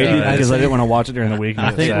 I waited because I didn't want to watch it during the week. I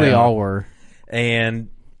think we all were. And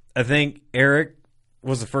I think Eric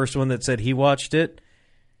was the first one that said he watched it.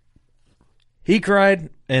 He cried,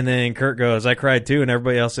 and then Kurt goes, I cried too, and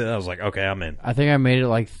everybody else said, I was like, okay, I'm in. I think I made it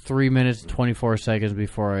like 3 minutes and 24 seconds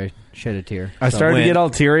before I shed a tear. I started to get all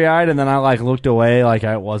teary-eyed, and then I looked away like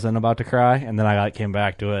I wasn't about to cry, and then I came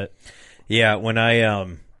back to it. Yeah, when I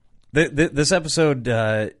this episode,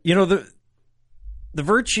 the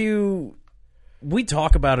virtue, we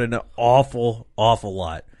talk about it an awful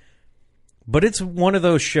lot. But it's one of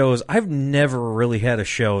those shows, I've never really had a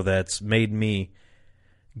show that's made me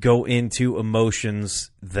go into emotions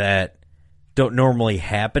that don't normally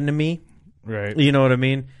happen to me. Right. You know what I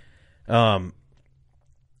mean? For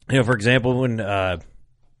example, when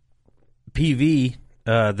PV,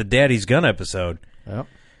 the Daddy's Gun episode, Yep.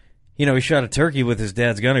 he shot a turkey with his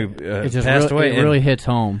dad's gun who passed away. It really hits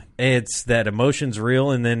home. It's that emotion's real.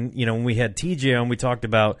 And then, when we had TJ on, we talked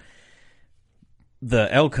about the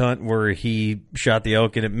elk hunt where he shot the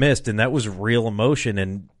elk and it missed, and that was real emotion.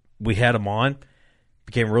 And we had him on,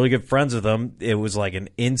 became really good friends with him. It was like an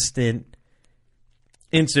instant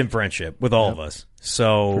friendship with all of us.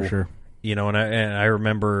 So, For sure. and I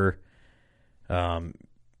remember,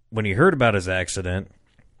 when he heard about his accident,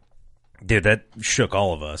 dude, that shook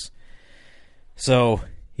all of us. So,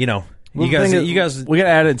 you know, well, you guys, we got to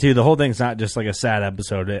add it too. The whole thing's not just like a sad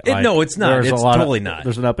episode. No, it's not. It's totally not.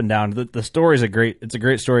 There's an up and down. The story's it's a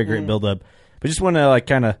great story, great build up. But just want to like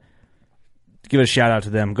kind of give a shout out to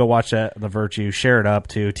them. Go watch that, The Virtue. Share it up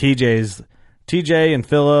to TJ and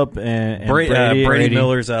Philip and Brady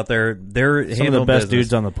Miller's out there. They're some of the best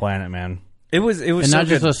dudes on the planet, man. It was and so not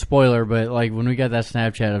good. just a spoiler, but like when we got that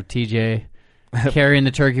Snapchat of TJ carrying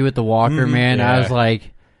the turkey with the walker, man, yeah. I was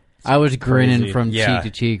like, I was grinning from cheek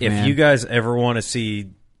to cheek. If man. you guys ever want to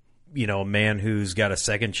see, you know, a man who's got a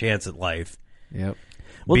second chance at life, yep.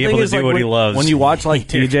 Well, be able to do what he loves. When you watch like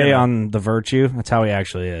TJ on The Virtue, that's how he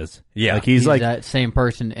actually is. Yeah, like he's like that same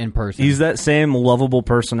person in person. He's that same lovable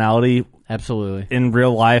personality, absolutely, in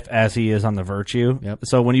real life as he is on The Virtue. Yep.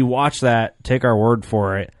 So when you watch that, take our word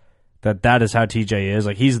for it that is how TJ is.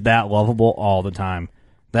 Like he's that lovable all the time.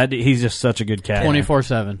 That he's just such a good cat.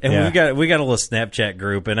 24/7. And we got a little Snapchat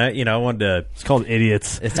group, and I wanted to. It's called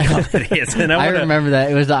Idiots. It's called Idiots. And I remember that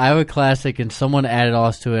it was the Iowa Classic, and someone added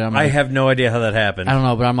us to it. I have no idea how that happened. I don't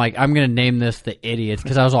know, but I'm like, I'm gonna name this the Idiots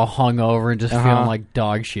because I was all hungover and just feeling like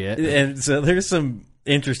dog shit. And so there's some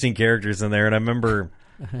interesting characters in there, and I remember,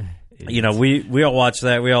 you know, we all watched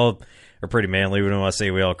that. We all are pretty manly. We don't want to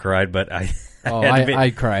say we all cried, but I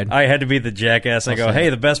cried. I had to be the jackass. I go,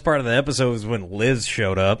 hey, the best part of the episode was when Liz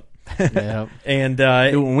showed up. Yep. And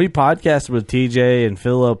when we podcasted with TJ and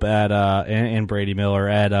Philip at and Brady Miller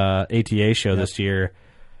at ATA show this year,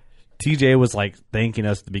 TJ was like thanking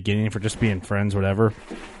us at the beginning for just being friends, whatever.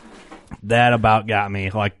 That about got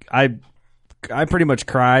me. Like I pretty much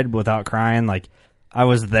cried without crying. Like I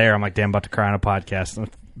was there. I'm like, damn, I'm about to cry on a podcast.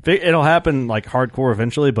 It'll happen like hardcore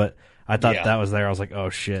eventually, but I thought that was there. I was like,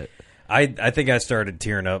 oh shit. I think I started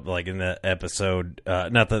tearing up like in the episode,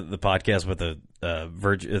 not the podcast, but the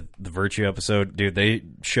Virtue episode. Dude, they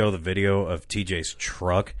show the video of TJ's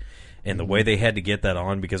truck, and the way they had to get that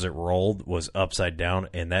on because it rolled was upside down,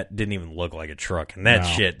 and that didn't even look like a truck. And that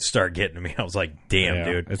shit started getting to me. I was like, damn,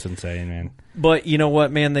 dude, it's insane, man. But you know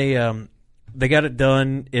what, man? They got it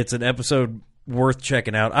done. It's an episode worth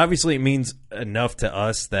checking out. Obviously, it means enough to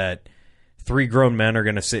us that 3 grown men are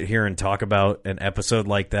going to sit here and talk about an episode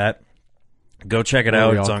like that. Go check it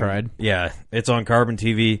out. We all cried. Yeah, it's on Carbon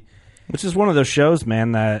TV. Which is one of those shows,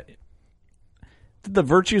 man, that The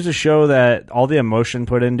Virtue is a show that all the emotion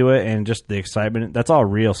put into it and just the excitement, that's all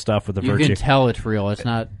real stuff with The Virtue. You can tell it's real. It's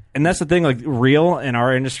not... And that's the thing, like, real in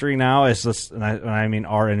our industry now is just, and I mean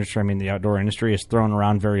our industry, I mean the outdoor industry, is thrown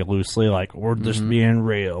around very loosely, like, we're just being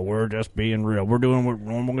real. We're just being real. We're doing what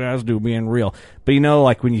normal guys do, being real. But, you know,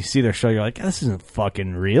 like, when you see their show, you're like, this isn't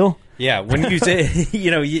fucking real. Yeah, when you say,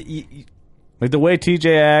 you know, like the way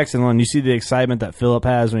TJ acts, and when you see the excitement that Philip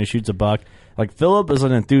has when he shoots a buck, like Philip is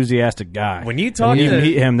an enthusiastic guy. When you talk when you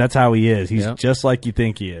meet him, that's how he is. He's Yep. just like you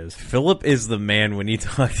think he is. Philip is the man when you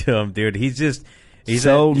talk to him, dude. He's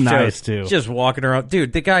so nice too. Just walking around,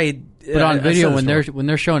 dude. The guy. But on video, when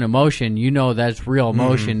they're showing emotion, you know that's real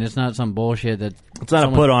emotion. It's not some bullshit that it's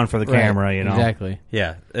not a put on for the camera, you know. Exactly.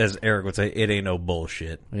 Yeah, as Eric would say, it ain't no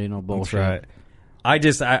bullshit. It ain't no bullshit. That's right.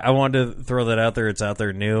 I wanted to throw that out there. It's out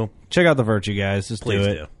there new. Check out The Virtue, guys. Just Please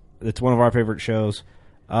do it. It's one of our favorite shows.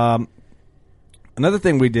 Another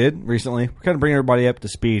thing we did recently, we're kind of bringing everybody up to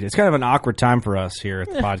speed. It's kind of an awkward time for us here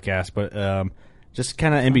at the podcast, but just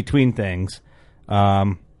kind of in between things.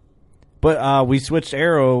 But we switched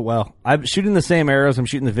arrow. Well, I'm shooting the same arrows. I'm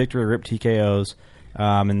shooting the Victory Rip TKOs.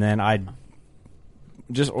 And then I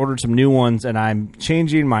just ordered some new ones, and I'm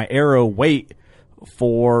changing my arrow weight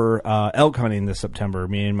for elk hunting this September.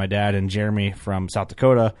 Me and my dad and Jeremy from South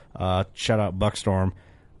Dakota. Shout out Buckstorm.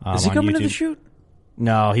 Is he coming YouTube. to the shoot?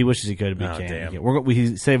 No, he wishes he could, but he can't. Damn.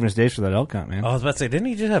 He's saving his days for that elk hunt, man. I was about to say, didn't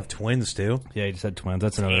he just have twins too? Yeah, he just had twins.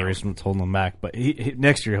 That's another reason that's holding him back. But he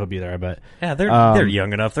next year he'll be there, I bet. Yeah, they're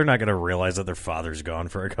young enough. They're not going to realize that their father's gone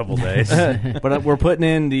for a couple days. But we're putting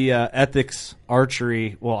in the Ethics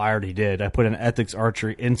Archery. Well, I already did. I put in Ethics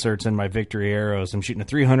Archery inserts in my Victory arrows. I'm shooting a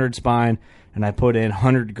 300 spine, and I put in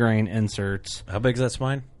 100 grain inserts. How big's that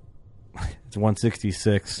spine? It's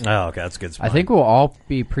 166. Oh, okay, that's a good spine. I think we'll all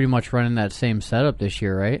be pretty much running that same setup this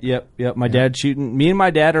year, right? Yep. My dad's shooting. Me and my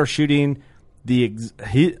dad are shooting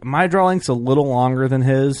my draw length's a little longer than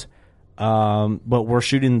his, but we're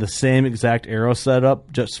shooting the same exact arrow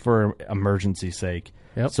setup just for emergency sake.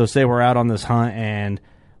 Yep. So say we're out on this hunt and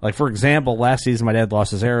Like, for example, last season my dad lost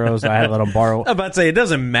his arrows. I had to let him borrow. I'm about to say, it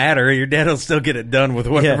doesn't matter. Your dad will still get it done with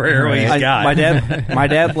whatever arrow he's got. My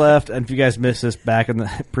dad left, and if you guys missed this back in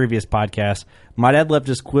the previous podcast, my dad left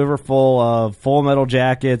his quiver full of Full Metal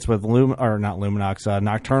jackets with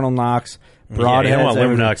nocturnal knocks, broadheads.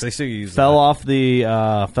 Luminox. They still use fell off the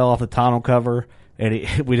tonneau cover, and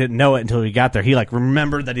we didn't know it until we got there. He like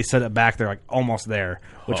remembered that he set it back there, like almost there.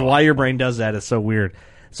 Which why your brain does that is so weird.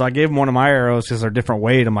 So I gave him one of my arrows because they're different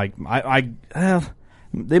weight. I'm like,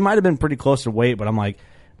 they might have been pretty close to weight, but I'm like,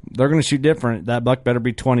 they're going to shoot different. That buck better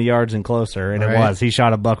be 20 yards and closer, and it was. He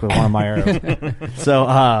shot a buck with one of my arrows.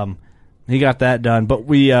 So he got that done. But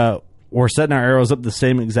we're setting our arrows up the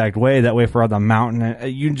same exact way. That way for on the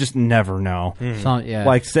mountain, you just never know.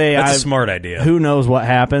 Like say, that's a smart idea. Who knows what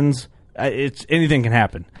happens? Anything can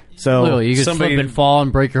happen. So literally, you could slip and fall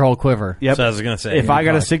and break your whole quiver. Yep. So I was going to say, if I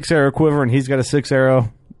got a 6-arrow quiver and he's got a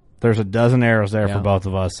 6-arrow, there's a dozen arrows there for both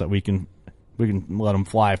of us that we can let them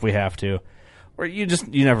fly if we have to. Or you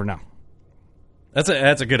never know. That's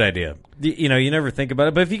a good idea. You never think about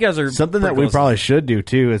it. But if you guys are something that we probably should do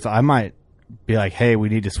too is I might be like, hey, we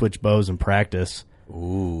need to switch bows and practice.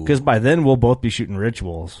 Ooh. Because by then we'll both be shooting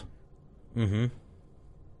rituals. Mm-hmm.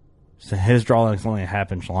 So his draw length's only a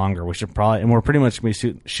half inch longer. We should probably, and we're pretty much going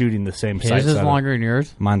to be shooting the same sight. His is longer than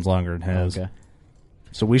yours? Mine's longer than his. Okay.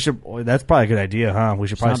 So we should. That's probably a good idea, huh? We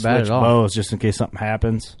should probably switch bows just in case something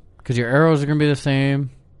happens. Because your arrows are going to be the same.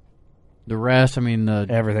 The rest,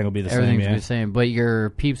 everything will be the same. Everything's be the same, but your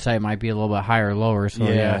peep sight might be a little bit higher or lower. So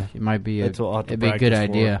it might be it'd be a good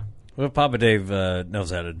idea. Well, Papa Dave knows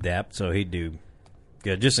how to adapt, so he'd do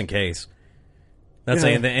good just in case. Not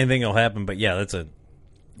saying that anything will happen, but that's a.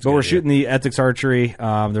 So we're shooting the Ethics Archery.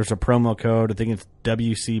 There's a promo code. I think it's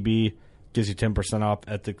WCB. Gives you 10% off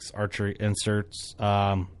Ethics Archery inserts.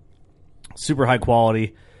 Super high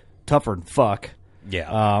quality, tougher than fuck. Yeah.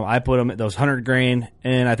 I put them at those 100 grain,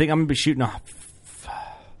 and I think I'm going to be shooting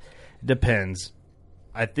depends.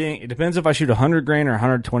 I think it depends if I shoot 100 grain or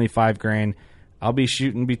 125 grain. I'll be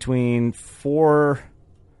shooting between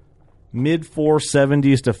mid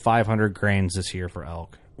 470s to 500 grains this year for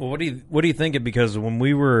elk. Well, what do you think? Because when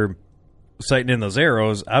we were sighting in those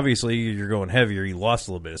arrows, obviously you're going heavier. You lost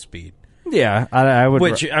a little bit of speed. Yeah, I would.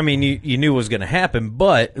 Which you knew was going to happen,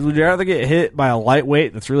 but would you rather get hit by a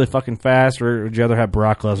lightweight that's really fucking fast, or would you rather have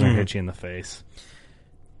Brock Lesnar hit you in the face?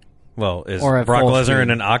 Well, is Brock Lesnar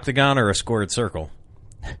in an octagon or a squared circle?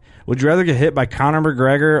 Would you rather get hit by Conor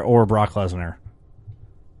McGregor or Brock Lesnar?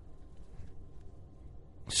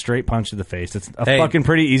 Straight punch to the face. It's a fucking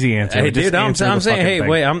pretty easy answer. Hey, dude, I'm saying,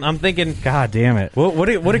 wait, I'm thinking. God damn it! What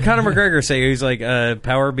did Conor McGregor say? He's like,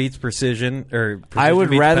 power beats precision, or precision I would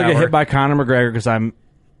rather power. get hit by Conor McGregor because I'm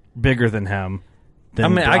bigger than him.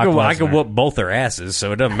 I could whoop both their asses,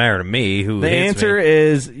 so it doesn't matter to me who. The hits answer me.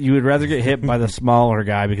 is you would rather get hit by the smaller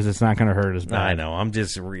guy because it's not going to hurt as bad. I know. I'm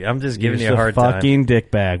just giving you a hard fucking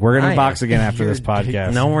dickbag. We're going to box again after this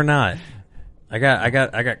podcast. No, we're not. I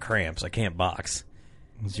got cramps. I can't box.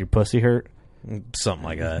 Does your pussy hurt? Something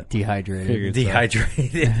like that. Dehydrated.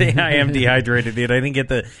 I am dehydrated, dude. I didn't get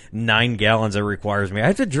the 9 gallons it requires me. I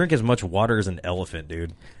have to drink as much water as an elephant,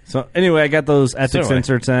 dude. So anyway, I got those Ethics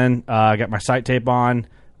inserts in. I got my sight tape on.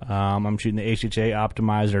 I'm shooting the HHA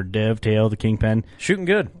Optimizer Div Tail, the Kingpin. Shooting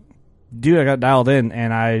good. Dude, I got dialed in,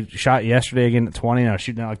 and I shot yesterday again at 20, and I was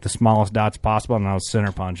shooting at like the smallest dots possible, and I was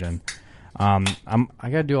center punching. I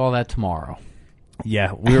got to do all that tomorrow.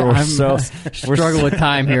 Yeah, we're struggling with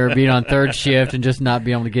time here, being on third shift and just not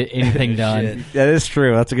being able to get anything done. That is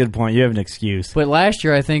true. That's a good point. You have an excuse. But last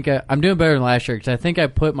year, I think I'm doing better than last year because I think I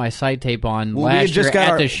put my sight tape on last year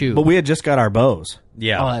at the shoot. But we had just got our bows.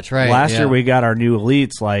 Yeah. Oh, that's right. Last year we got our new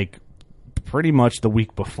elites like pretty much the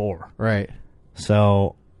week before. Right.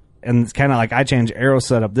 So, and it's kind of like I changed arrow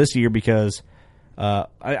setup this year because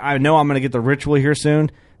I know I'm going to get the ritual here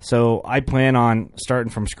soon. So I plan on starting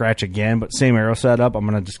from scratch again, but same arrow setup. I'm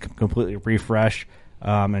going to just completely refresh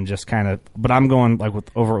and just kind of. But I'm going like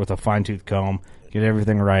over it with a fine tooth comb, get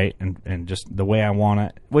everything right, and just the way I want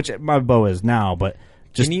it, which my bow is now. But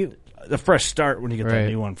just the fresh start when you get that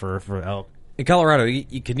new one for elk. In Colorado,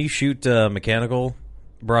 can you shoot mechanical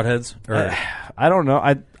broadheads? Or? I don't know.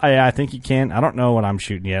 I think you can. I don't know what I'm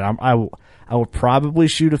shooting yet. I will probably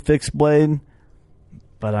shoot a fixed blade,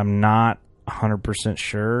 but I'm not 100%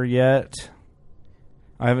 sure yet.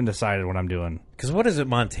 I haven't decided what I'm doing. Because what is it,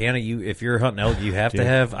 Montana? If you're hunting elk, you have to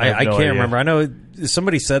have. I can't remember. I know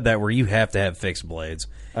somebody said that where you have to have fixed blades.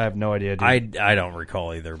 I have no idea. Dude. I don't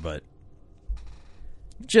recall either, but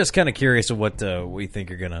just kind of curious of what we think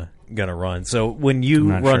you're gonna run. So when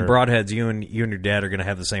you run broadheads, you and your dad are gonna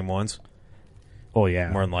have the same ones. Oh yeah,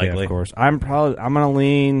 more than likely. Yeah, of course. I'm gonna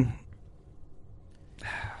lean.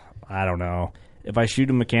 I don't know. If I shoot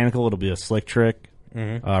a mechanical, it'll be a slick trick,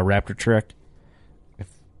 Raptor trick.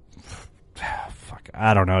 Fuck,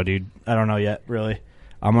 I don't know, dude. I don't know yet. Really,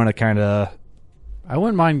 I'm gonna kind of. I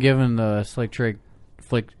wouldn't mind giving the slick trick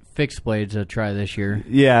fixed blades a try this year.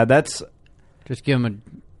 Yeah, that's just give them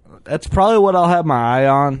a. That's probably what I'll have my eye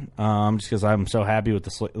on, just because I'm so happy with the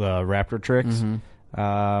Raptor tricks.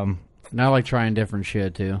 Mm-hmm. And I like trying different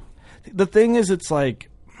shit too. The thing is, it's like,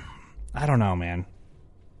 I don't know, man.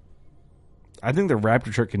 I think the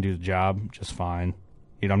Raptor trick can do the job just fine.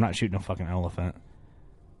 You know, I'm not shooting a fucking elephant,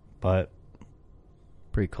 but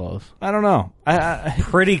pretty close. I don't know.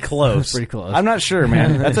 Pretty close. Pretty close. I'm not sure,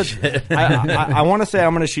 man. That's I want to say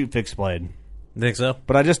I'm going to shoot fixed blade. Think so?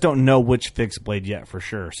 But I just don't know which fixed blade yet for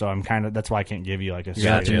sure. So I'm kind of, that's why I can't give you like a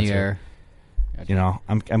straight answer. You know,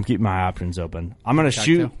 I'm keeping my options open. I'm going to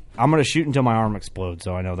shoot. I'm going to shoot until my arm explodes.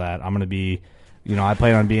 So I know that I'm going to be, you know, I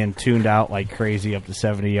plan on being tuned out like crazy up to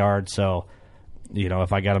 70 yards. So, you know,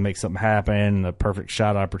 if I got to make something happen, the perfect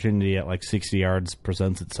shot opportunity at like 60 yards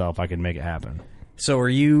presents itself, I can make it happen. So are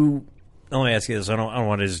you? Let me ask you this. I don't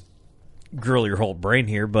want to just grill your whole brain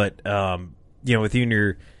here, but you know, with you and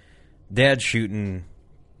your dad shooting,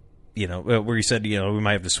 you know, where you said, you know, we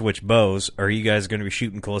might have to switch bows. Are you guys going to be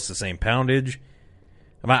shooting close to the same poundage?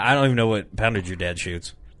 I don't even know what poundage your dad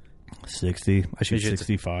shoots. 60. I shoot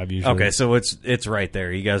 65 usually. Okay, so it's right there.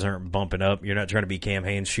 You guys aren't bumping up. You're not trying to be Cam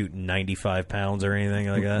Haynes shooting 95 pounds or anything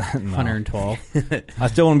like that. 112. I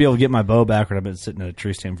still want to be able to get my bow back when I've been sitting at a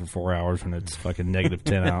tree stand for 4 hours when it's fucking negative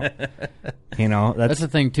 10 out. You know, that's the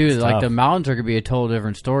thing too. Like tough. the mountains are gonna be a total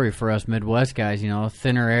different story for us Midwest guys. You know,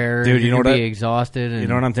 thinner air. Dude, you know what? Be exhausted. And you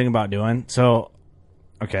know what I'm thinking about doing? So,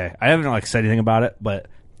 okay, I haven't like said anything about it, but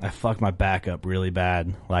I fucked my back up really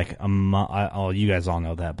bad. Like you guys all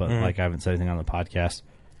know that, but like I haven't said anything on the podcast.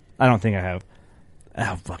 I don't think I have.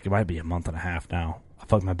 Oh fuck, it might be a month and a half now. I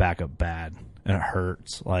fucked my back up bad, and it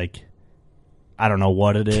hurts. Like I don't know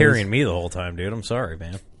what it is. Carrying me the whole time, dude. I'm sorry,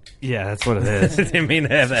 man. Yeah, that's what it is. I didn't mean to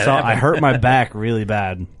have that. So happen. I hurt my back really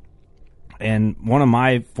bad, and one of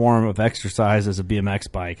my form of exercise is a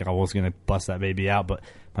BMX bike. I was gonna bust that baby out, but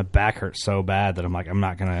my back hurts so bad that I'm like, I'm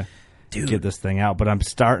not gonna. Get this thing out, but I'm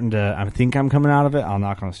starting to. I think I'm coming out of it. I'll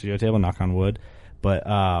knock on a studio table, knock on wood, but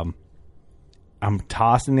I'm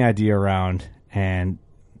tossing the idea around, and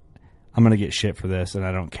I'm gonna get shit for this, and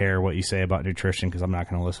I don't care what you say about nutrition because I'm not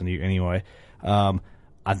gonna listen to you anyway. I'm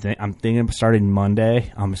thinking of starting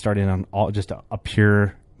Monday. I'm starting on just a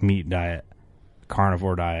pure meat diet.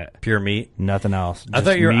 Carnivore diet, pure meat, nothing else. Just I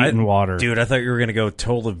thought you were meat and water, dude. I thought you were gonna go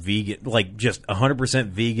total vegan, like just 100%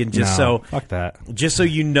 vegan, just no, so fuck that. Just so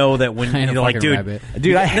you know that when you're like, dude,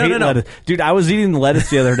 I hate lettuce. Dude, I was eating lettuce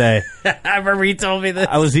the other day. I remember you told me this.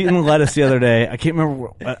 I was eating lettuce the other day. I can't remember.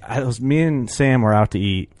 It was me and Sam were out to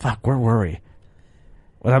eat. Fuck, where were we?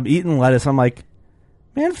 When I'm eating lettuce, I'm like,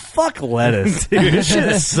 man, fuck lettuce. Dude, this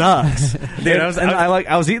shit sucks. Dude,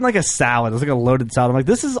 I was eating like a salad. It was like a loaded salad. I'm like,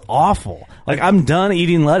 this is awful. Like, I'm done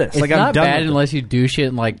eating lettuce. It's like, not I'm done bad unless you douche it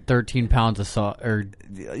in like 13 pounds of salt or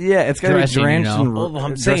yeah, it's gotta be drenched in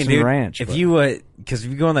I'm saying, dude, ranch. If you because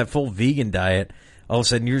if you go on that full vegan diet, all of a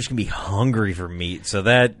sudden you're just gonna be hungry for meat. So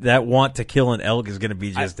that want to kill an elk is gonna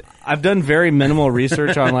be just. I've done very minimal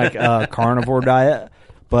research on like carnivore diet.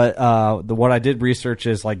 But what I did research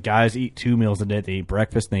is like guys eat 2 meals a day. They eat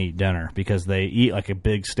breakfast and they eat dinner because they eat like a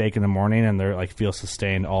big steak in the morning and they're like feel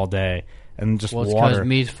sustained all day and just it's water. Because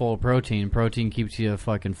meat's full of protein. Protein keeps you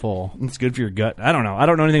fucking full. It's good for your gut. I don't know. I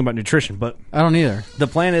don't know anything about nutrition, but I don't either. The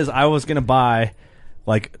plan is I was gonna buy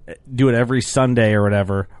like do it every Sunday or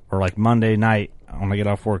whatever, or like Monday night when I get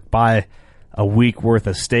off work. Buy a week worth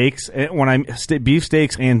of steaks beef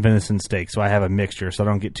steaks and venison steaks, so I have a mixture, so I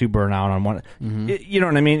don't get too burnt out on one. Mm-hmm. You know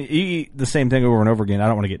what I mean? You eat the same thing over and over again. I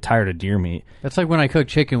don't want to get tired of deer meat. That's like when I cook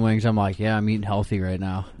chicken wings. I'm like, yeah, I'm eating healthy right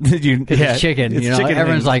now. It's chicken. It's you know, chicken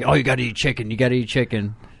everyone's wings. like, oh, you got to eat chicken. You got to eat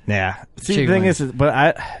chicken. Yeah. See, chicken the thing wings. is, but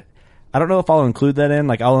I don't know if I'll include that in.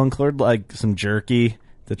 Like, I'll include like some jerky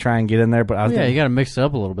to try and get in there, but I was you got to mix it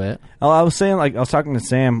up a little bit. I was saying, like, I was talking to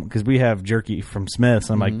Sam because we have jerky from Smith's.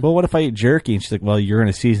 And I'm like, well, what if I eat jerky? And she's like, well, you're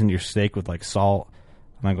going to season your steak with like salt.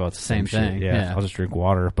 I'm like, well, it's the same thing. Shit. Yeah, I'll just drink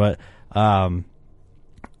water. But I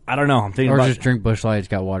don't know. I'm thinking or about just drink Busch Light. It's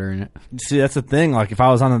got water in it. See, that's the thing. Like, if I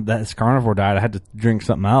was on this carnivore diet, I had to drink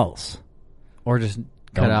something else, or just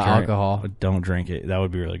cut out alcohol. Don't drink it. That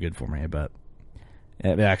would be really good for me. But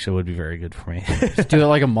it actually would be very good for me. Just do it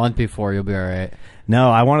like a month before. You'll be all right. No,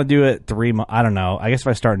 I want to do it 3 months. I don't know. I guess if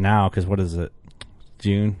I start now, because what is it?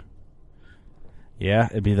 June? Yeah,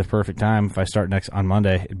 it'd be the perfect time. If I start on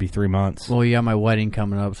Monday, it'd be 3 months. Well, you got my wedding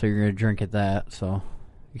coming up, so you're going to drink at that, so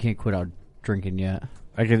you can't quit out drinking yet.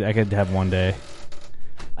 I could have one day.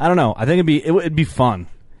 I don't know. I think it'd be fun.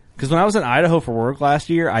 Because when I was in Idaho for work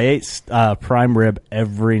last year, I ate prime rib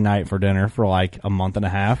every night for dinner for like a month and a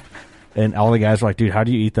half. And all the guys were like, dude, how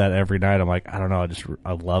do you eat that every night? I'm like, I don't know.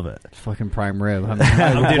 I love it. It's fucking prime rib.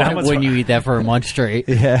 Why wouldn't you eat that for a month straight?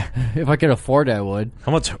 Yeah. If I could afford it, I would.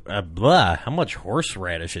 How much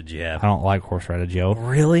horseradish did you have? I don't like horseradish, yo.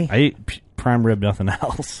 Really? I eat prime rib, nothing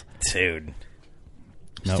else. Dude.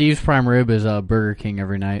 Nope. Steve's prime rib is Burger King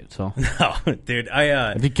every night. So no, dude.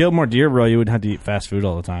 If you killed more deer, bro, you wouldn't have to eat fast food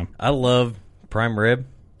all the time. I love prime rib.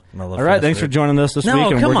 All right, thanks for joining us this week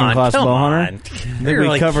on Working Class Bowhunter. I think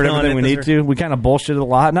we covered everything we need to. We kind of bullshitted a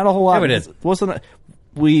lot, not a whole lot. Yeah,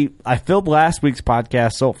 we did. I filled last week's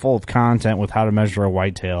podcast so full of content with how to measure a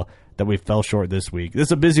whitetail that we fell short this week. This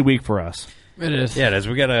is a busy week for us. It is. Yeah, it is.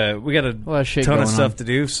 We got a ton of stuff to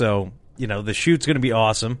do. So the Shewt's going to be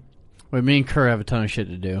awesome. Wait, me and Kerr have a ton of shit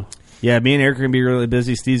to do. Yeah, me and Eric are going to be really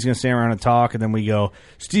busy. Steve's going to stand around and talk, and then we go,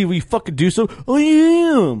 Steve, will you fucking do so? I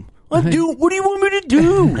am. What do you want me to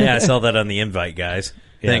do? Yeah, I saw that on the invite, guys.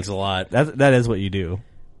 Yeah. Thanks a lot. That is what you do.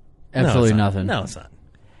 Absolutely nothing. No, it's not.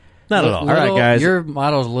 Not at all. All right, guys. Your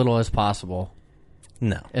motto is little as possible.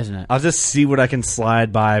 No. Isn't it? I'll just see what I can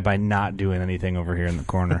slide by not doing anything over here in the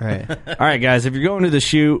corner. Right. All right, guys, if you're going to the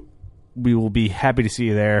Shewt, we will be happy to see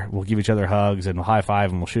you there. We'll give each other hugs and we'll high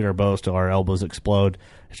five and we'll shoot our bows till our elbows explode,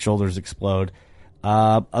 shoulders explode.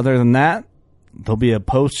 Other than that, there'll be a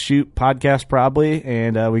post-shoot podcast probably,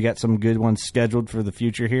 and we got some good ones scheduled for the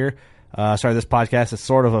future here. Sorry, this podcast is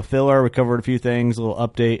sort of a filler. We covered a few things, a little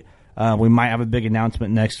update. We might have a big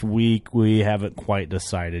announcement next week. We haven't quite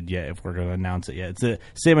decided yet if we're going to announce it yet. It's the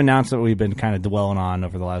same announcement we've been kind of dwelling on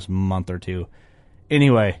over the last month or two.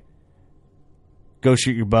 Anyway, go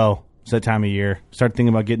shoot your bow. It's that time of year. Start thinking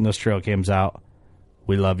about getting those trail cams out.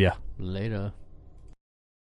 We love you. Later.